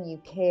when you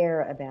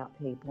care about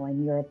people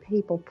and you're a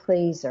people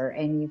pleaser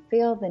and you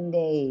feel the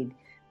need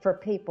for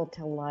people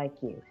to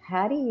like you?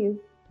 How do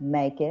you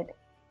make it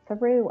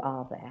through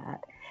all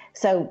that?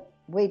 So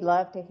we'd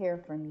love to hear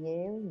from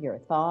you, your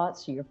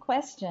thoughts, your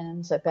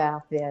questions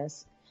about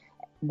this.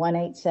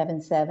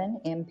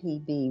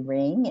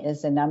 1-877-MPB-RING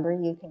is a number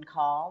you can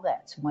call.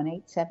 That's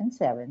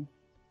 1-877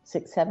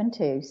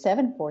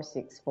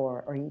 672-7464,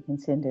 or you can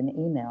send an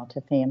email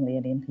to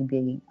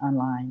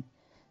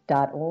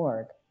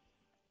family@mpbonline.org.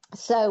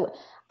 So,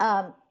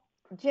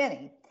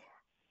 Jenny,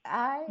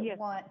 I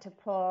want to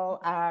pull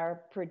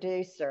our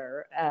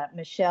producer,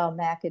 Michelle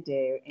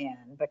McAdoo,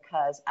 in,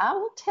 because I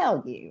will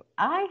tell you,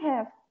 I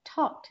have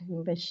talked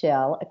to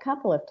Michelle a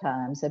couple of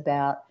times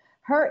about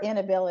her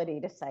inability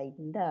to say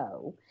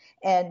no.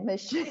 And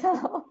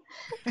Michelle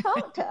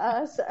talked to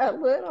us a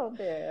little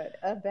bit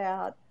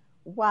about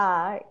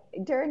why,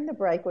 during the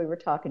break, we were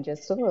talking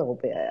just a little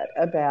bit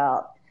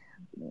about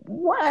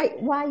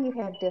why you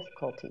have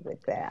difficulty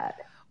with that.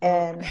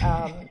 And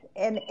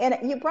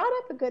you brought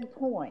up a good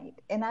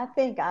point, and I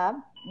think I've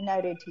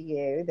noted to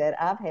you that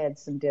I've had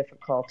some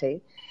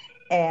difficulty,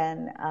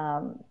 and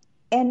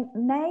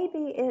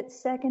maybe it's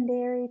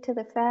secondary to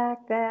the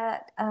fact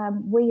that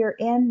we are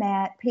in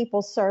that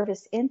people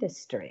service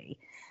industry.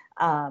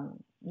 You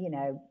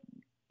know,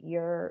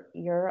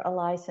 you're a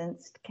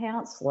licensed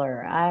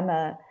counselor. I'm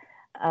a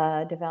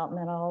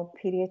developmental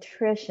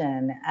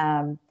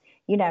pediatrician.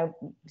 You know,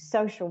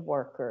 social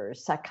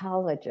workers,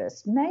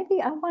 psychologists.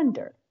 Maybe, I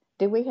wonder,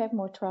 do we have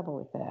more trouble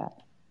with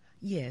that?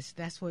 Yes,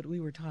 that's what we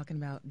were talking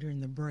about during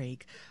the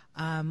break.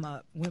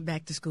 Went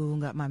back to school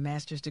and got my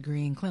master's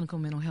degree in clinical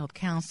mental health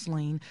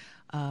counseling.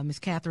 Miss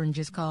Catherine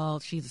just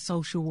called. She's a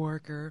social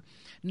worker,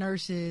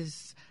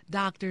 nurses,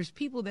 doctors,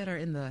 people that are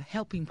in the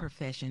helping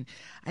profession.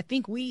 I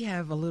think we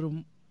have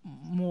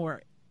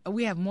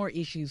more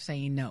issues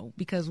saying no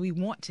because we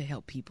want to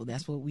help people.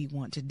 That's what we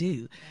want to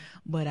do.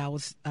 But I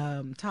was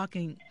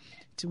talking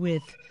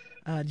with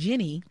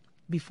Jenny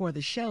before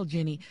the show.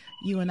 Jenny,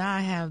 you and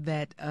I have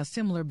that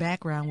similar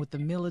background with the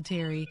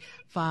military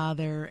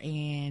father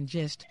and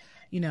just,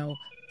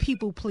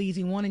 people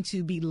pleasing, wanting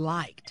to be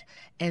liked.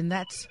 And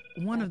that's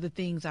one of the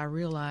things I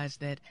realized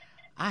that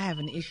I have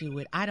an issue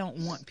with. I don't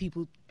want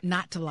people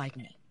not to like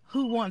me.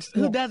 Who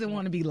doesn't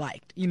want to be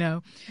liked,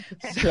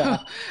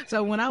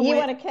 So when I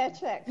want to catch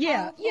that call?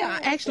 Yeah.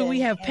 Actually, we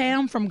have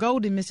Pam from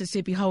Golden,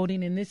 Mississippi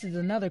holding, and this is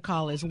another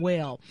call as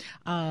well.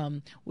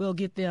 We'll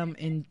get them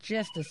in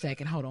just a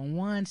second. Hold on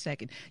one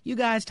second. You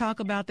guys talk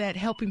about that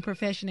helping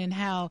profession and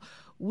how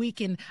we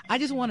can. I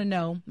just want to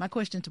know, my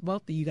question to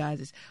both of you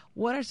guys is,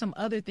 what are some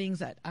other things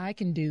that I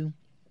can do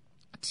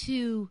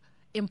to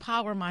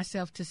empower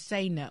myself to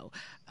say no?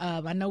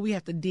 I know we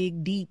have to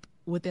dig deep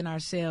within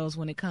ourselves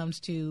when it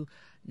comes to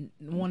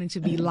wanting to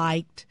be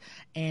liked,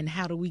 and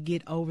how do we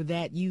get over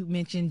that? You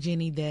mentioned,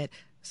 Jenny, that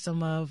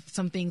some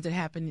things that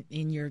happen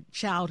in your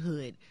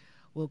childhood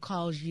will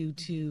cause you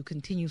to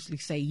continuously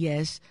say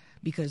yes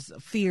because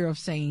of fear of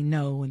saying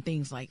no and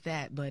things like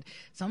that. But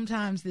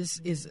sometimes this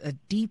is a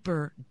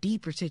deeper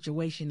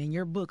situation. And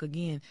your book,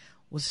 again,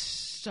 was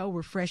so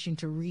refreshing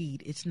to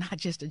read. It's not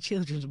just a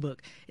children's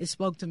book. It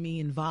spoke to me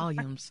in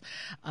volumes.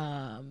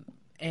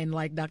 And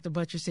like Dr.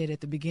 Butcher said at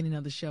the beginning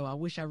of the show, I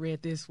wish I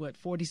read this,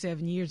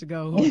 47 years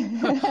ago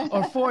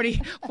or 40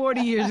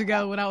 years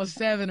ago when I was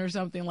 7 or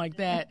something like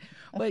that.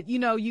 But, you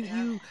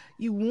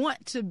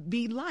want to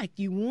be liked.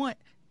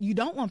 You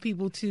don't want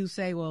people to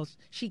say, well,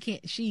 she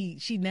can't,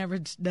 she never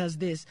does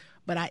this.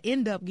 But I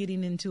end up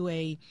getting into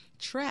a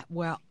trap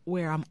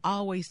where I'm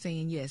always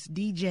saying yes,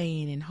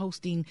 DJing and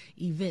hosting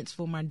events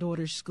for my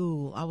daughter's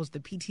school. I was the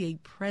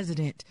PTA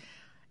president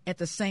at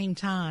the same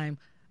time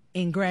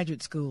in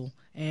graduate school.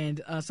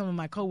 And some of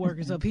my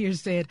coworkers up here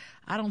said,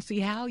 I don't see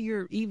how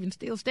you're even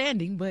still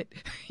standing, but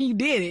you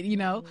did it,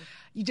 You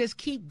just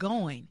keep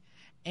going.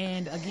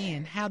 And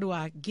again, how do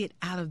I get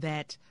out of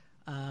that?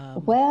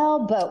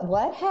 Well, but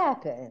what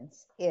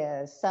happens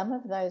is some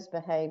of those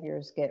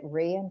behaviors get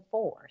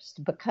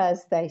reinforced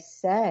because they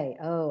say,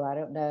 oh, I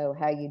don't know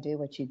how you do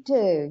what you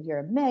do. You're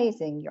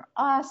amazing. You're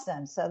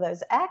awesome. So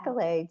those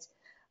accolades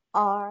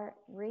are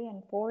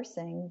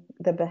reinforcing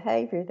the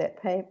behavior that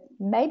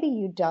maybe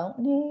you don't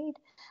need.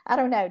 I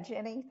don't know.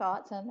 Jenny,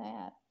 thoughts on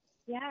that?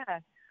 Yeah.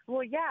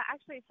 Well, yeah,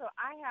 actually, so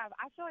I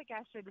feel like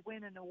I should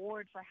win an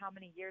award for how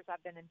many years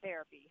I've been in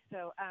therapy.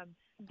 So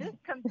this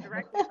comes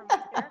directly from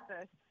my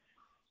therapist.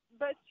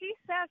 But she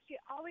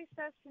always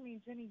says to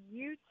me, Jenny,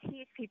 you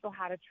teach people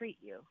how to treat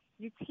you.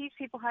 You teach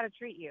people how to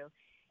treat you.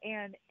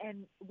 And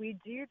we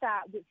do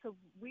that. So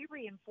we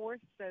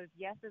reinforce those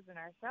yeses in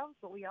ourselves,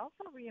 but we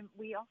also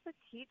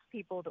teach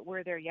people that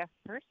we're their yes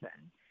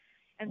person.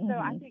 And so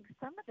I think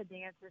some of the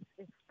dance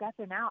is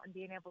stepping out and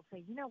being able to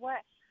say, you know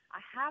what,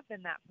 I have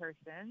been that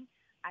person.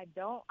 I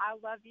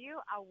love you.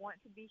 I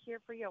want to be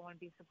here for you. I want to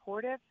be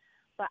supportive,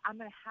 but I'm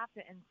going to have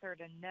to insert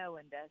a no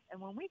in this.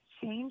 And when we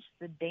change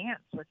the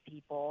dance with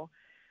people,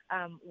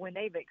 when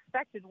they've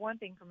expected one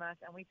thing from us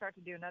and we start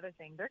to do another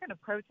thing, they're going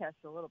to protest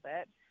a little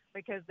bit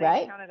because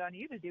they counted on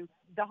you to do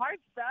the hard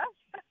stuff.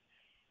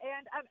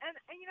 And I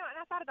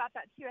thought about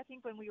that too. I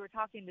think when we were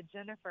talking to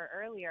Jennifer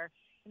earlier,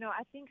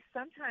 I think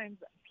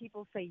sometimes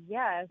people say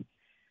yes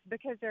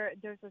because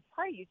there's this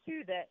part of you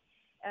too that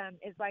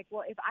is like,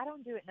 well, if I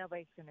don't do it,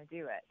 nobody's going to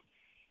do it.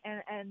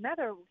 And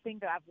another thing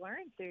that I've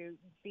learned through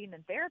being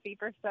in therapy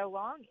for so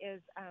long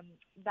is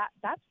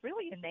that's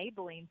really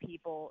enabling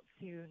people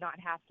to not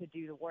have to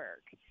do the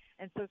work.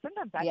 And so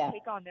sometimes I Yeah.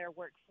 take on their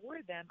work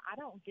for them. I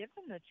don't give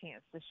them the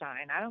chance to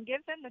shine. I don't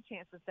give them the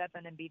chance to step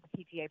in and be the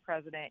PTA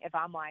president if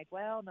I'm like,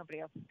 well, nobody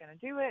else is going to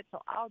do it, so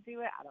I'll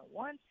do it. I don't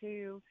want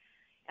to.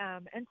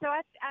 And so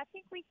I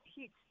think we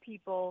teach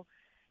people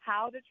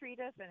how to treat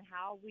us and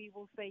how we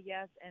will say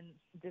yes and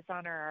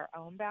dishonor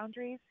our own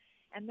boundaries.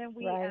 And then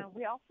we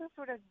also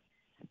sort of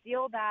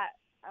steal that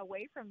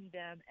away from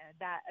them, and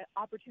that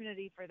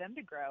opportunity for them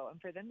to grow and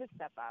for them to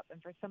step up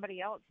and for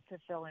somebody else to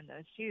fill in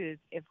those shoes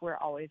if we're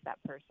always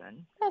that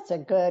person. That's a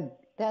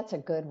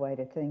good way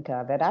to think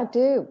of it. I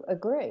do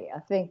agree. I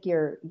think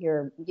you're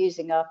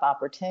using up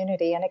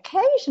opportunity. And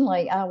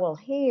occasionally I will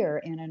hear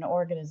in an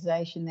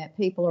organization that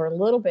people are a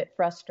little bit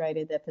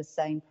frustrated that the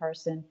same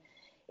person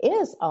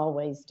is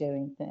always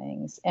doing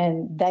things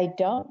and they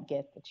don't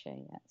get the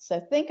chance. So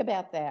think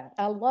about that.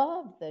 I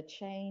love the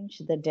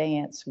change the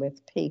dance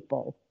with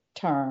people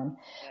term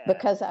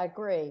because I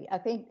agree. I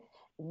think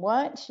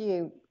once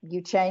you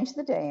change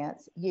the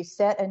dance, you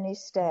set a new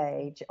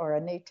stage or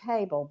a new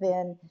table,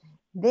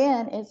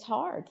 then it's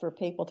hard for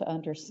people to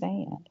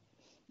understand.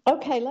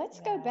 Okay, let's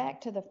go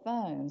back to the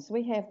phones.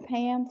 We have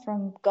Pam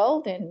from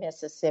Golden,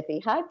 Mississippi.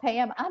 Hi,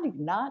 Pam. I do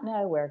not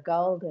know where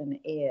Golden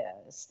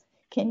is.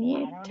 Can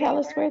you tell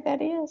us where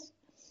that is?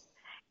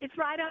 It's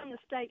right on the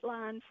state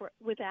line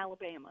with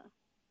Alabama.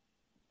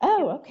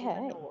 Oh,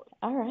 okay.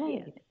 All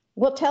right. Yes.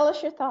 Well, tell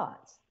us your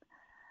thoughts.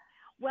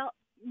 Well,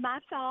 my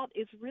thought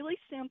is really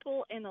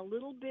simple and a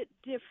little bit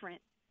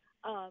different.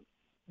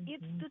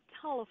 It's the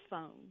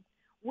telephone.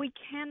 We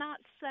cannot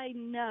say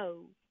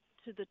no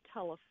to the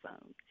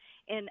telephone.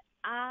 And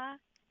I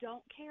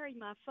don't carry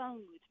my phone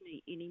with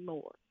me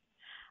anymore.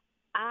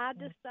 I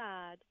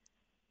decide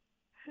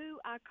who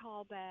I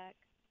call back,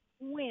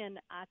 when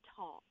I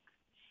talk.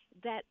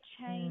 That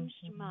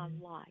changed my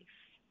life.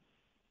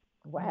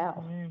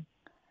 Wow.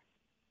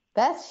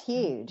 That's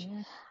huge.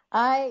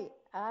 I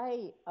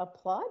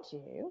applaud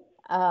you.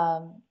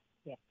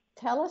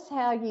 Tell us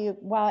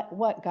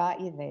what got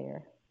you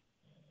there.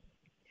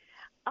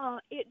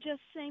 It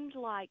just seemed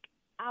like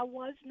I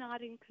was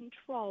not in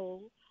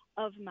control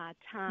of my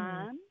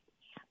time.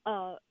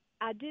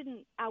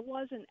 I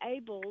wasn't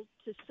able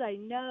to say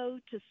no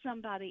to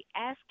somebody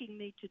asking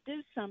me to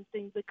do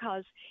something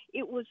because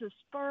it was a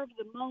spur of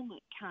the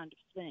moment kind of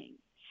thing.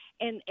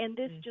 And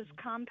this just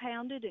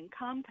compounded and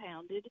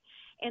compounded.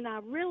 And I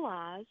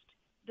realized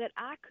that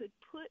I could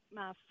put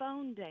my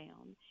phone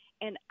down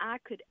and I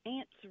could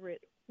answer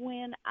it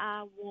when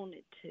I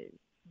wanted to. Yes.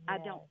 I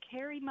don't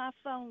carry my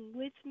phone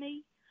with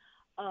me.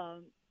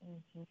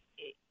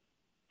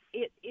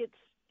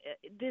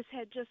 This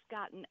had just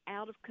gotten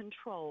out of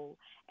control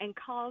and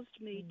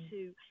caused me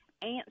to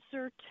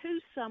answer to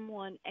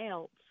someone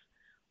else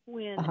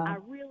when I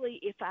really,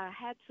 if I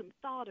had some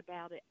thought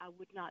about it, I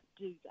would not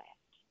do that.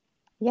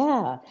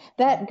 Yeah,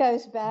 that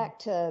goes back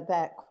to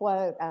that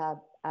quote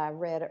I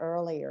read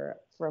earlier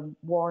from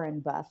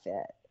Warren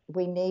Buffett.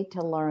 We need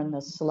to learn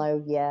the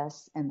slow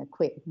yes and the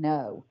quick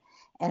no.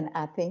 And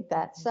I think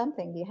that's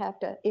something you have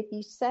to, if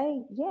you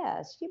say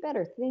yes, you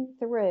better think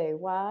through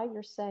why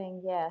you're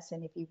saying yes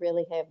and if you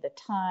really have the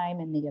time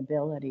and the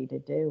ability to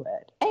do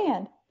it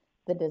and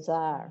the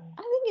desire.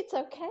 I think it's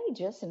okay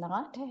just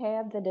not to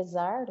have the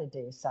desire to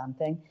do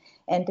something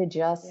and to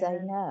just say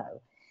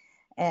no.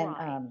 And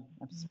I'm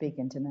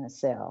speaking to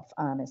myself,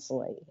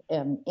 honestly.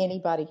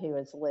 Anybody who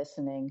is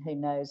listening who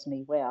knows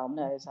me well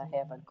knows I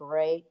have a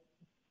great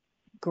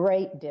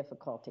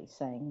difficulty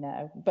saying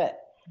no.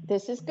 But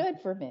this is good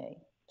for me.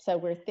 So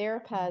we're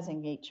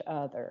therapizing each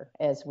other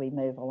as we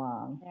move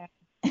along. Yeah.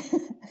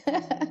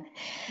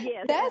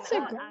 Yes. That's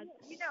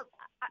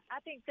I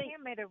think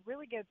Pam made a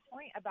really good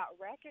point about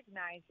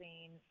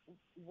recognizing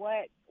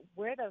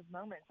where those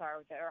moments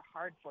are that are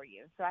hard for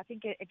you. So I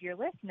think if you're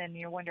listening and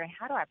you're wondering,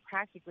 how do I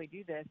practically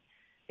do this?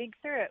 Think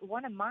through it.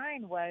 One of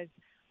mine was,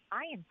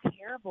 I am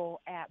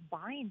terrible at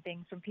buying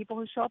things from people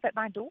who show up at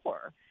my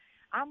door.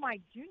 I'm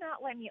like, do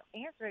not let me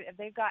answer it if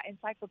they've got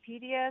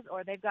encyclopedias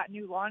or they've got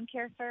new lawn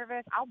care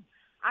service.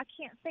 I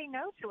can't say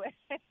no to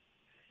it.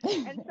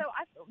 And so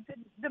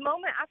the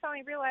moment I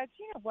finally realized,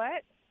 you know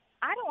what?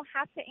 I don't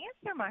have to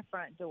answer my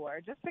front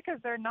door. Just because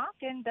they're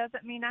knocking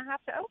doesn't mean I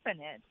have to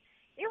open it.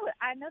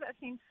 I know that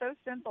seems so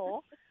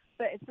simple,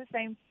 but it's the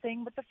same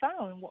thing with the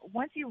phone.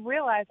 Once you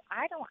realize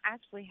I don't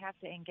actually have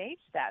to engage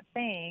that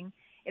thing,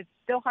 it's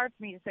still hard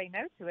for me to say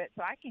no to it,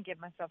 so I can give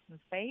myself some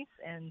space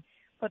and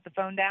put the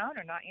phone down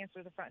or not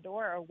answer the front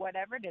door or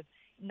whatever, to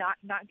not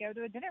go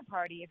to a dinner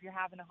party if you're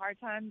having a hard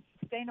time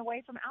staying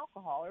away from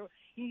alcohol. Or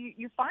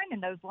you find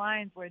in those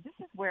lines where this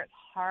is where it's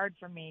hard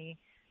for me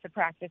to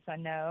practice a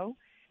no.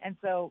 And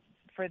so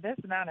for this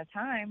amount of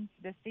time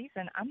this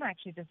season, I'm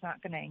actually just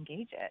not going to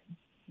engage it.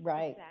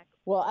 Right. Exactly.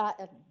 Well,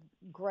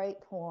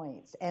 great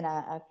points. And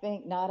I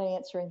think not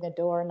answering the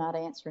door, not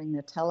answering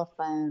the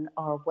telephone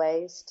are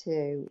ways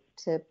to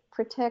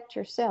protect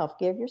yourself.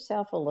 Give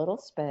yourself a little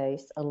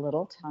space, a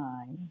little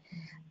time.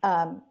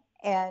 And,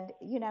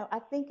 I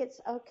think it's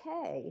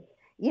okay.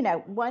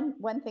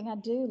 one thing I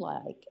do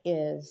like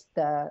is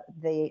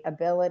the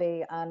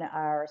ability on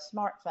our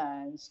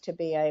smartphones to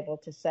be able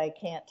to say,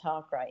 "Can't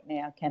talk right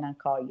now. Can I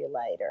call you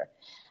later?"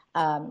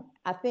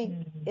 I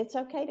think it's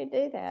okay to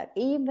do that,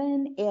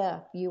 even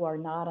if you are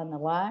not on the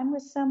line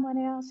with someone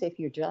else. If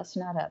you're just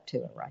not up to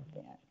it right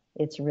then,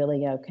 it's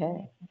really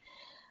okay.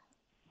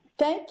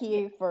 Thank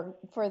you for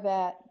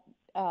that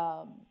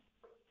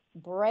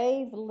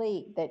brave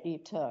leap that you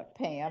took,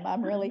 Pam.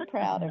 I'm really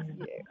proud of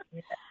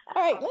you.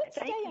 All right, let's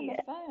stay on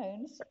the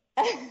phones.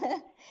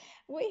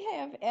 We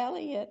have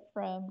Elliot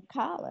from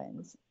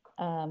Collins,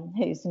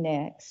 who's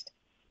next.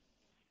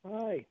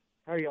 Hi,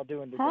 how are y'all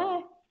doing today?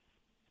 Hi.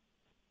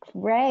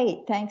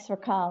 Great. Thanks for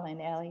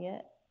calling,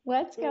 Elliot.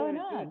 What's going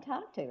Good. on?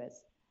 Talk to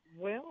us.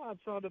 Well, I've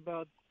thought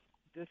about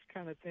this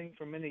kind of thing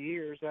for many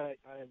years. I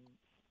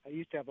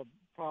used to have a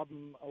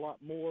problem a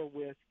lot more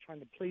with trying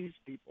to please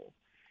people.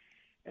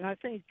 And I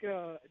think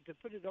to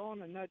put it all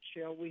in a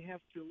nutshell, we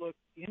have to look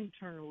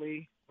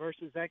internally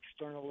versus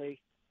externally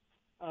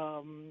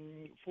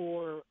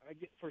for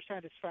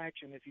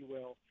satisfaction, if you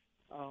will.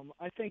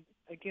 I think,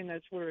 again,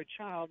 that's where a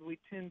child, we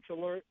tend to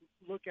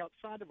look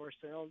outside of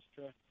ourselves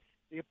to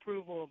the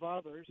approval of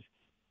others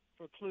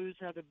for clues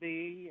how to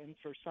be and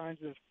for signs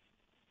of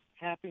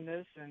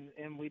happiness,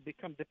 and we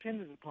become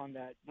dependent upon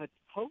that. But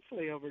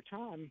hopefully over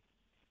time,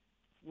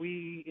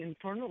 we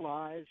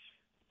internalize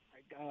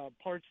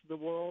parts of the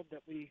world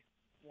that we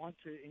want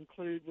to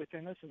include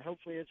within us, and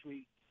hopefully as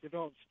we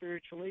develop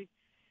spiritually,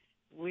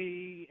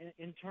 we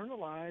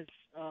internalize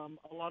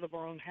a lot of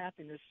our own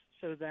happiness,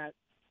 so that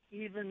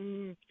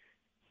even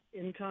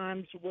in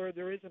times where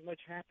there isn't much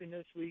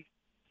happiness, we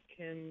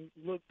can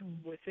look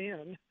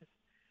within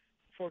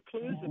for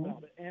clues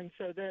about it. And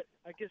so that,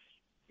 I guess,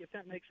 if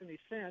that makes any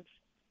sense,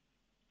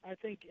 I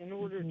think in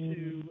order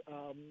to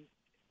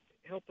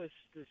help us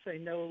to say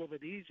no a little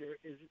bit easier,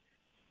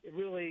 it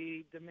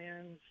really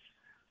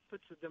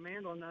puts a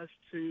demand on us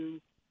to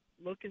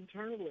look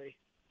internally,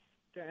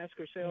 to ask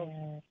ourselves,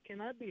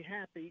 can I be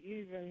happy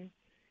even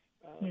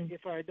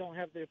if I don't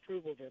have the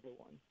approval of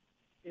everyone?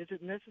 Is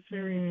it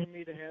necessary for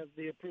me to have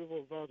the approval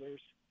of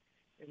others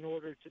in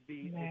order to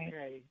be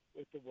okay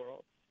with the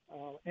world?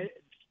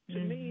 To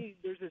me,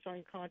 there's this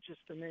unconscious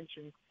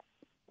dimension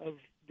of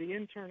the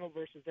internal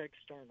versus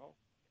external.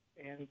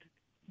 And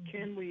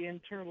can we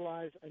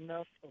internalize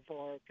enough of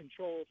our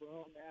control of our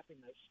own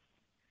happiness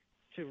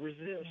to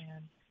resist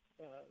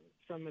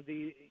some of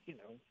the,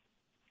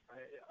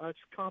 us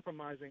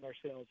compromising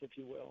ourselves, if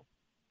you will?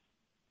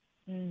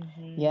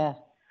 Yeah.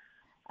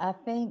 I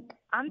think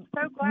I'm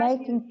so glad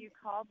making you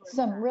called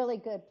some really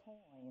good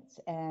points,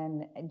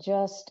 and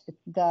just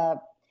the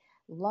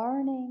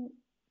learning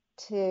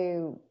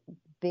to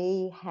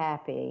be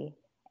happy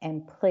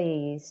and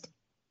pleased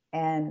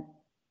and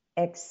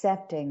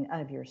accepting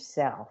of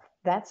yourself.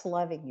 That's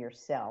loving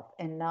yourself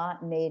and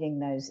not needing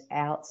those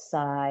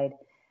outside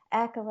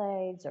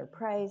accolades or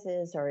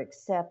praises or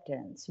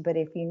acceptance. But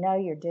if you know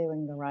you're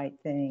doing the right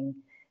thing,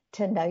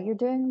 to know you're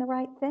doing the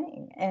right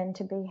thing and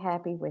to be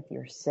happy with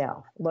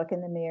yourself. Look in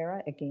the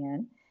mirror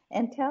again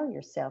and tell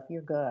yourself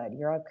you're good,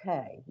 you're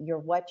okay, you're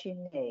what you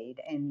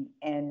need,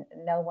 and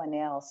no one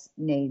else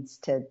needs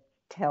to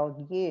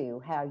tell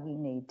you how you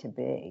need to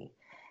be.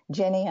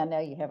 Jenny, I know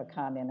you have a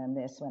comment on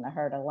this one. I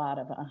heard a lot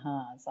of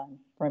ahas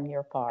from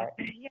your part.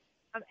 Yeah,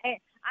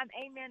 I'm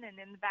amening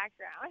in the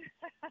background.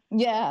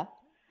 Yeah.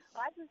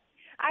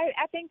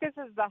 I think this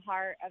is the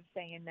heart of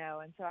saying no,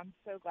 and so I'm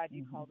so glad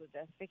you called it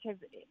this, because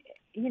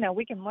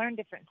we can learn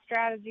different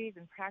strategies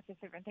and practice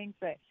different things,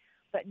 but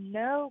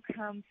no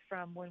comes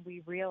from when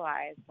we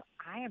realize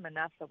I am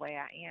enough the way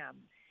I am,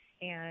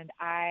 and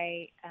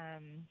I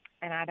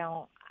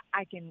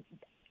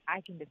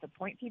can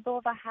disappoint people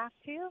if I have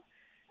to.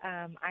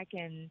 I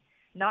can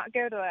not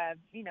go to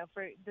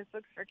for this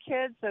book's for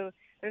kids, so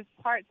there's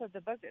parts of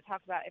the book that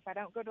talk about if I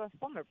don't go to a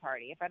slumber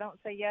party, if I don't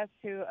say yes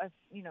to a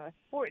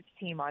sports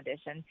team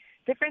audition,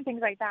 different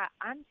things like that,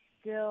 I'm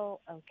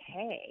still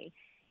okay.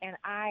 And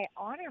I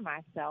honor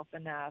myself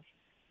enough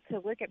to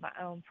look at my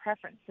own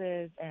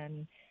preferences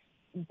and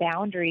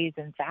boundaries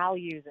and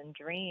values and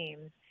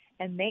dreams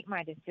and make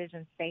my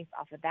decisions based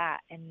off of that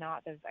and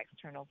not those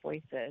external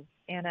voices.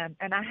 And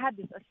I had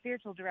a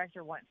spiritual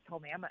director once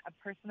told me, I'm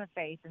a person of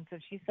faith, and so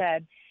she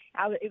said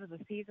it was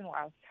a season where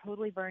I was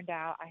totally burned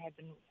out. I had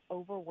been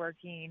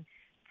overworking,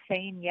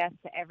 saying yes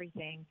to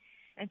everything.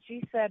 And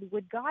she said,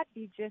 would God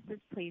be just as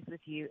pleased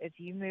with you if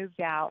you moved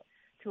out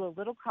to a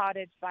little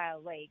cottage by a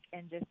lake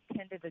and just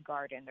tended the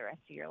garden the rest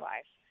of your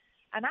life?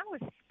 And I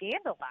was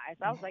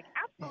scandalized. I was like,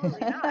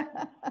 absolutely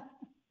not.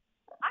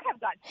 I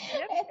have got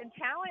gifts and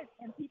talent,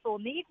 and people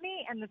need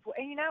me, and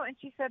and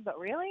she said, but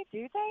really,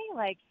 do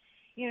they?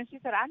 She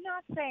said, I'm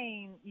not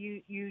saying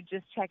you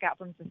just check out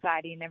from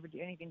society and never do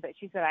anything, but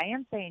she said, I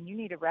am saying you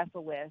need to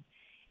wrestle with,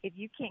 if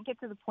you can't get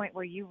to the point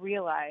where you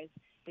realize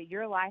that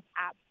your life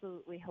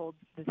absolutely holds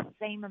the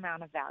same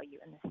amount of value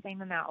and the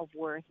same amount of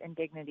worth and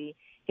dignity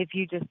if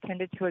you just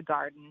tended to a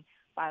garden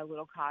by a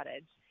little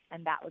cottage.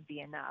 and that would be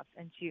enough.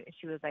 And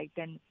she was like,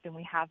 then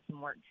we have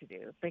some work to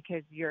do,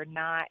 because you're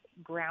not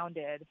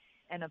grounded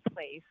in a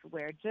place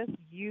where just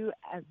you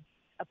as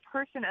a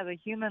person, as a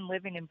human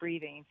living and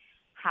breathing,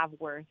 have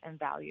worth and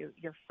value.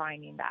 You're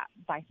finding that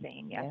by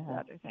saying yes to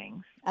other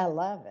things. I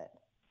love it.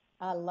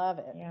 I love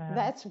it. Yeah.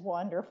 That's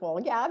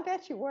wonderful. Yeah, I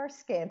bet you were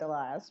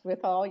scandalized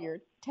with all your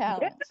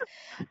talents.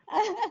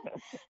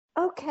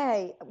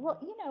 Okay. Well,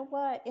 you know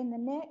what? In the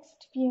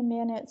next few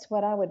minutes,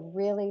 what I would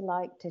really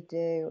like to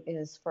do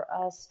is for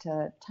us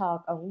to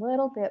talk a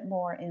little bit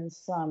more in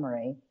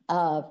summary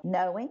of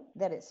knowing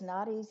that it's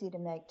not easy to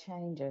make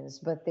changes,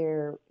 but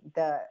the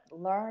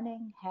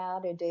learning how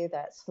to do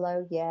that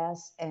slow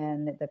yes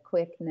and the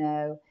quick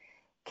no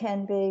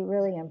can be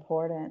really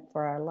important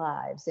for our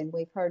lives. And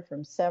we've heard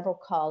from several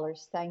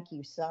callers, thank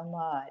you so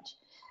much,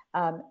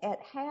 at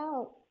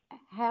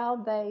how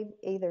they've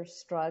either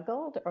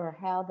struggled or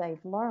how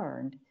they've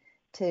learned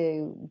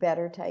to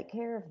better take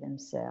care of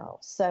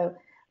themselves. So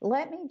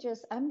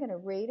I'm going to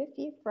read a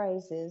few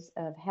phrases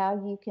of how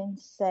you can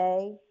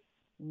say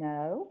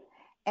no.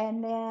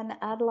 And then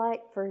I'd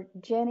like for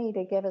Jenny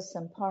to give us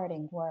some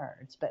parting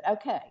words. But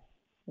okay,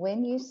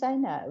 when you say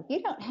no,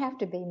 you don't have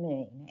to be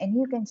mean, and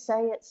you can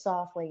say it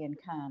softly and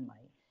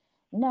kindly.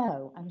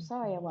 No, I'm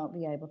sorry I won't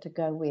be able to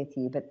go with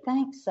you, but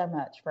thanks so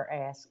much for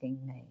asking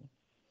me.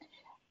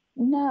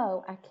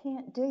 No, I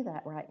can't do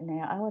that right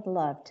now. I would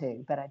love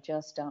to, but I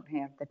just don't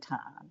have the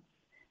time.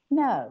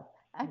 No,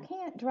 I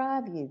can't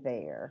drive you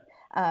there,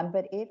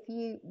 but if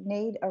you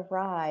need a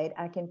ride,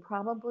 I can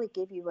probably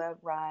give you a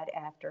ride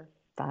after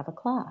 5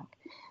 o'clock.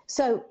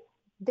 So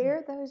there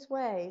are those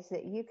ways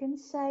that you can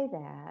say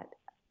that.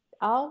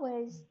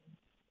 Always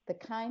the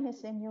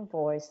kindness in your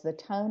voice, the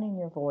tone in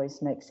your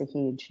voice makes a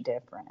huge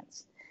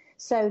difference.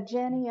 So,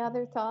 Jenny,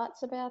 other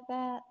thoughts about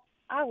that?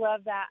 I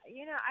love that.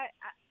 You know,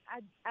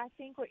 I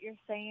think what you're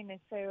saying is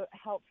so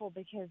helpful,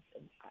 because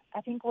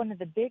I think one of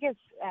the biggest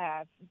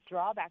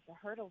drawbacks or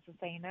hurdles to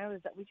saying no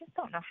is that we just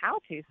don't know how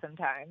to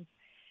sometimes.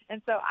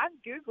 And so I've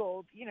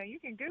Googled, you know, you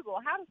can Google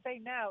how to say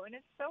no, and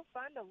it's so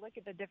fun to look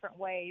at the different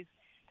ways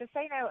to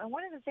say no. And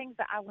one of the things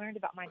that I learned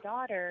about my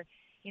daughter,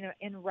 you know,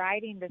 in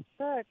writing this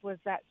book, was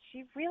that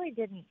she really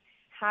didn't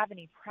have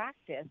any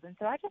practice. And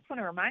so I just want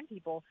to remind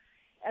people,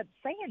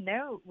 saying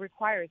no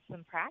requires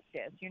some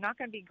practice. You're not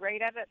going to be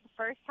great at it the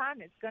first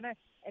time. It's going to,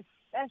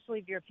 especially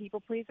if you're a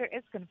people pleaser,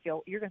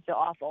 you're going to feel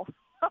awful.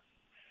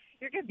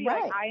 You're going to be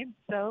like, I am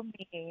so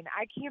mean.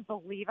 I can't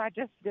believe I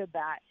just did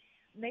that.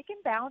 Making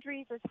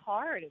boundaries is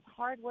hard. It's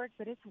hard work,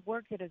 but it's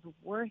work that is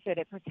worth it.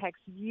 It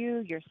protects you,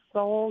 your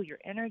soul, your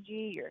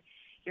energy,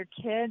 your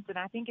kids. And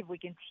I think if we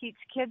can teach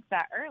kids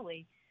that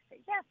early, that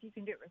yes, you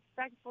can do it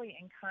respectfully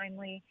and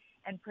kindly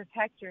and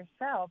protect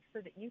yourself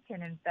so that you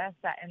can invest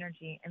that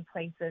energy in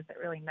places that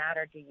really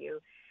matter to you.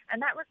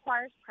 And that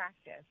requires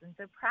practice. And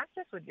so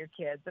practice with your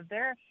kids. If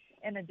they're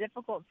in a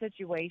difficult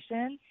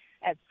situation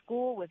at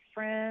school with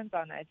friends,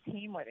 on a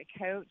team with a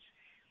coach,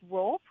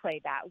 role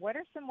play that. What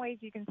are some ways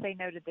you can say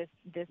no to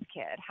this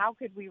kid? How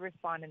could we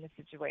respond in this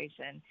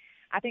situation?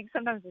 I think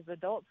sometimes as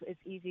adults,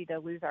 it's easy to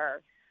lose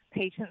our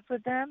patience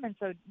with them. And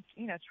so,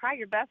 you know, try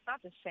your best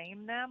not to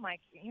shame them. Like,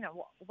 you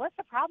know, what's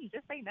the problem?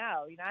 Just say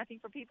no. You know, I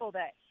think for people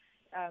that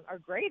are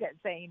great at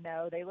saying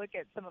no, they look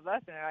at some of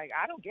us and they're like,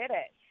 I don't get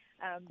it.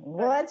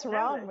 What's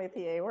wrong with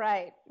you?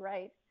 Right.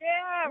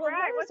 Yeah, well,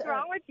 right. What's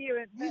wrong with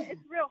you?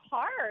 It's real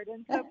hard.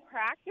 And so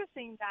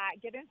practicing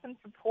that, getting some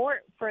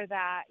support for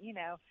that, you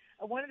know,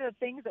 one of the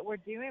things that we're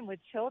doing with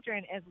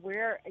children is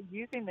we're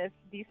using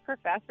these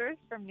professors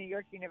from New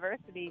York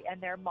University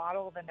and their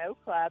model of the No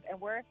Club, and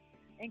we're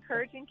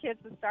encouraging kids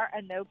to start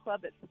a no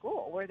club at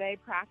school where they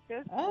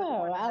practice.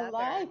 Oh, I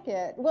like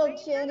it. Well,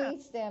 Jenny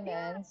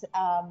Simmons,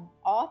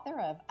 author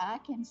of I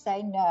Can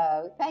Say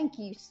No, thank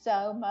you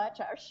so much.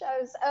 Our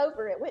show's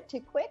over. It went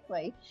too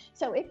quickly.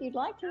 So if you'd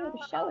like to hear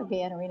the show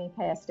again or any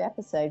past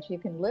episodes, you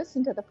can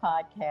listen to the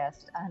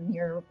podcast on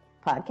your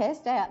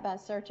podcast app by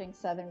searching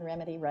Southern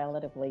Remedy,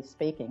 Relatively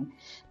Speaking.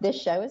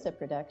 This show is a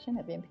production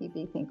of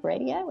MPB Think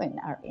Radio, and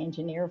our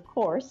engineer, of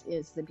course,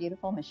 is the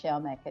beautiful Michelle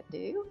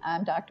McAdoo.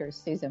 I'm Dr.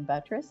 Susan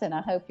Buttross, and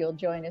I hope you'll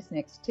join us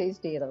next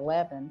Tuesday at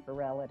 11 for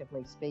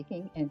Relatively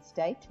Speaking, and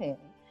stay tuned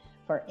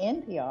for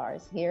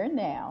NPR's Here and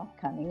Now,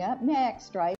 coming up next, right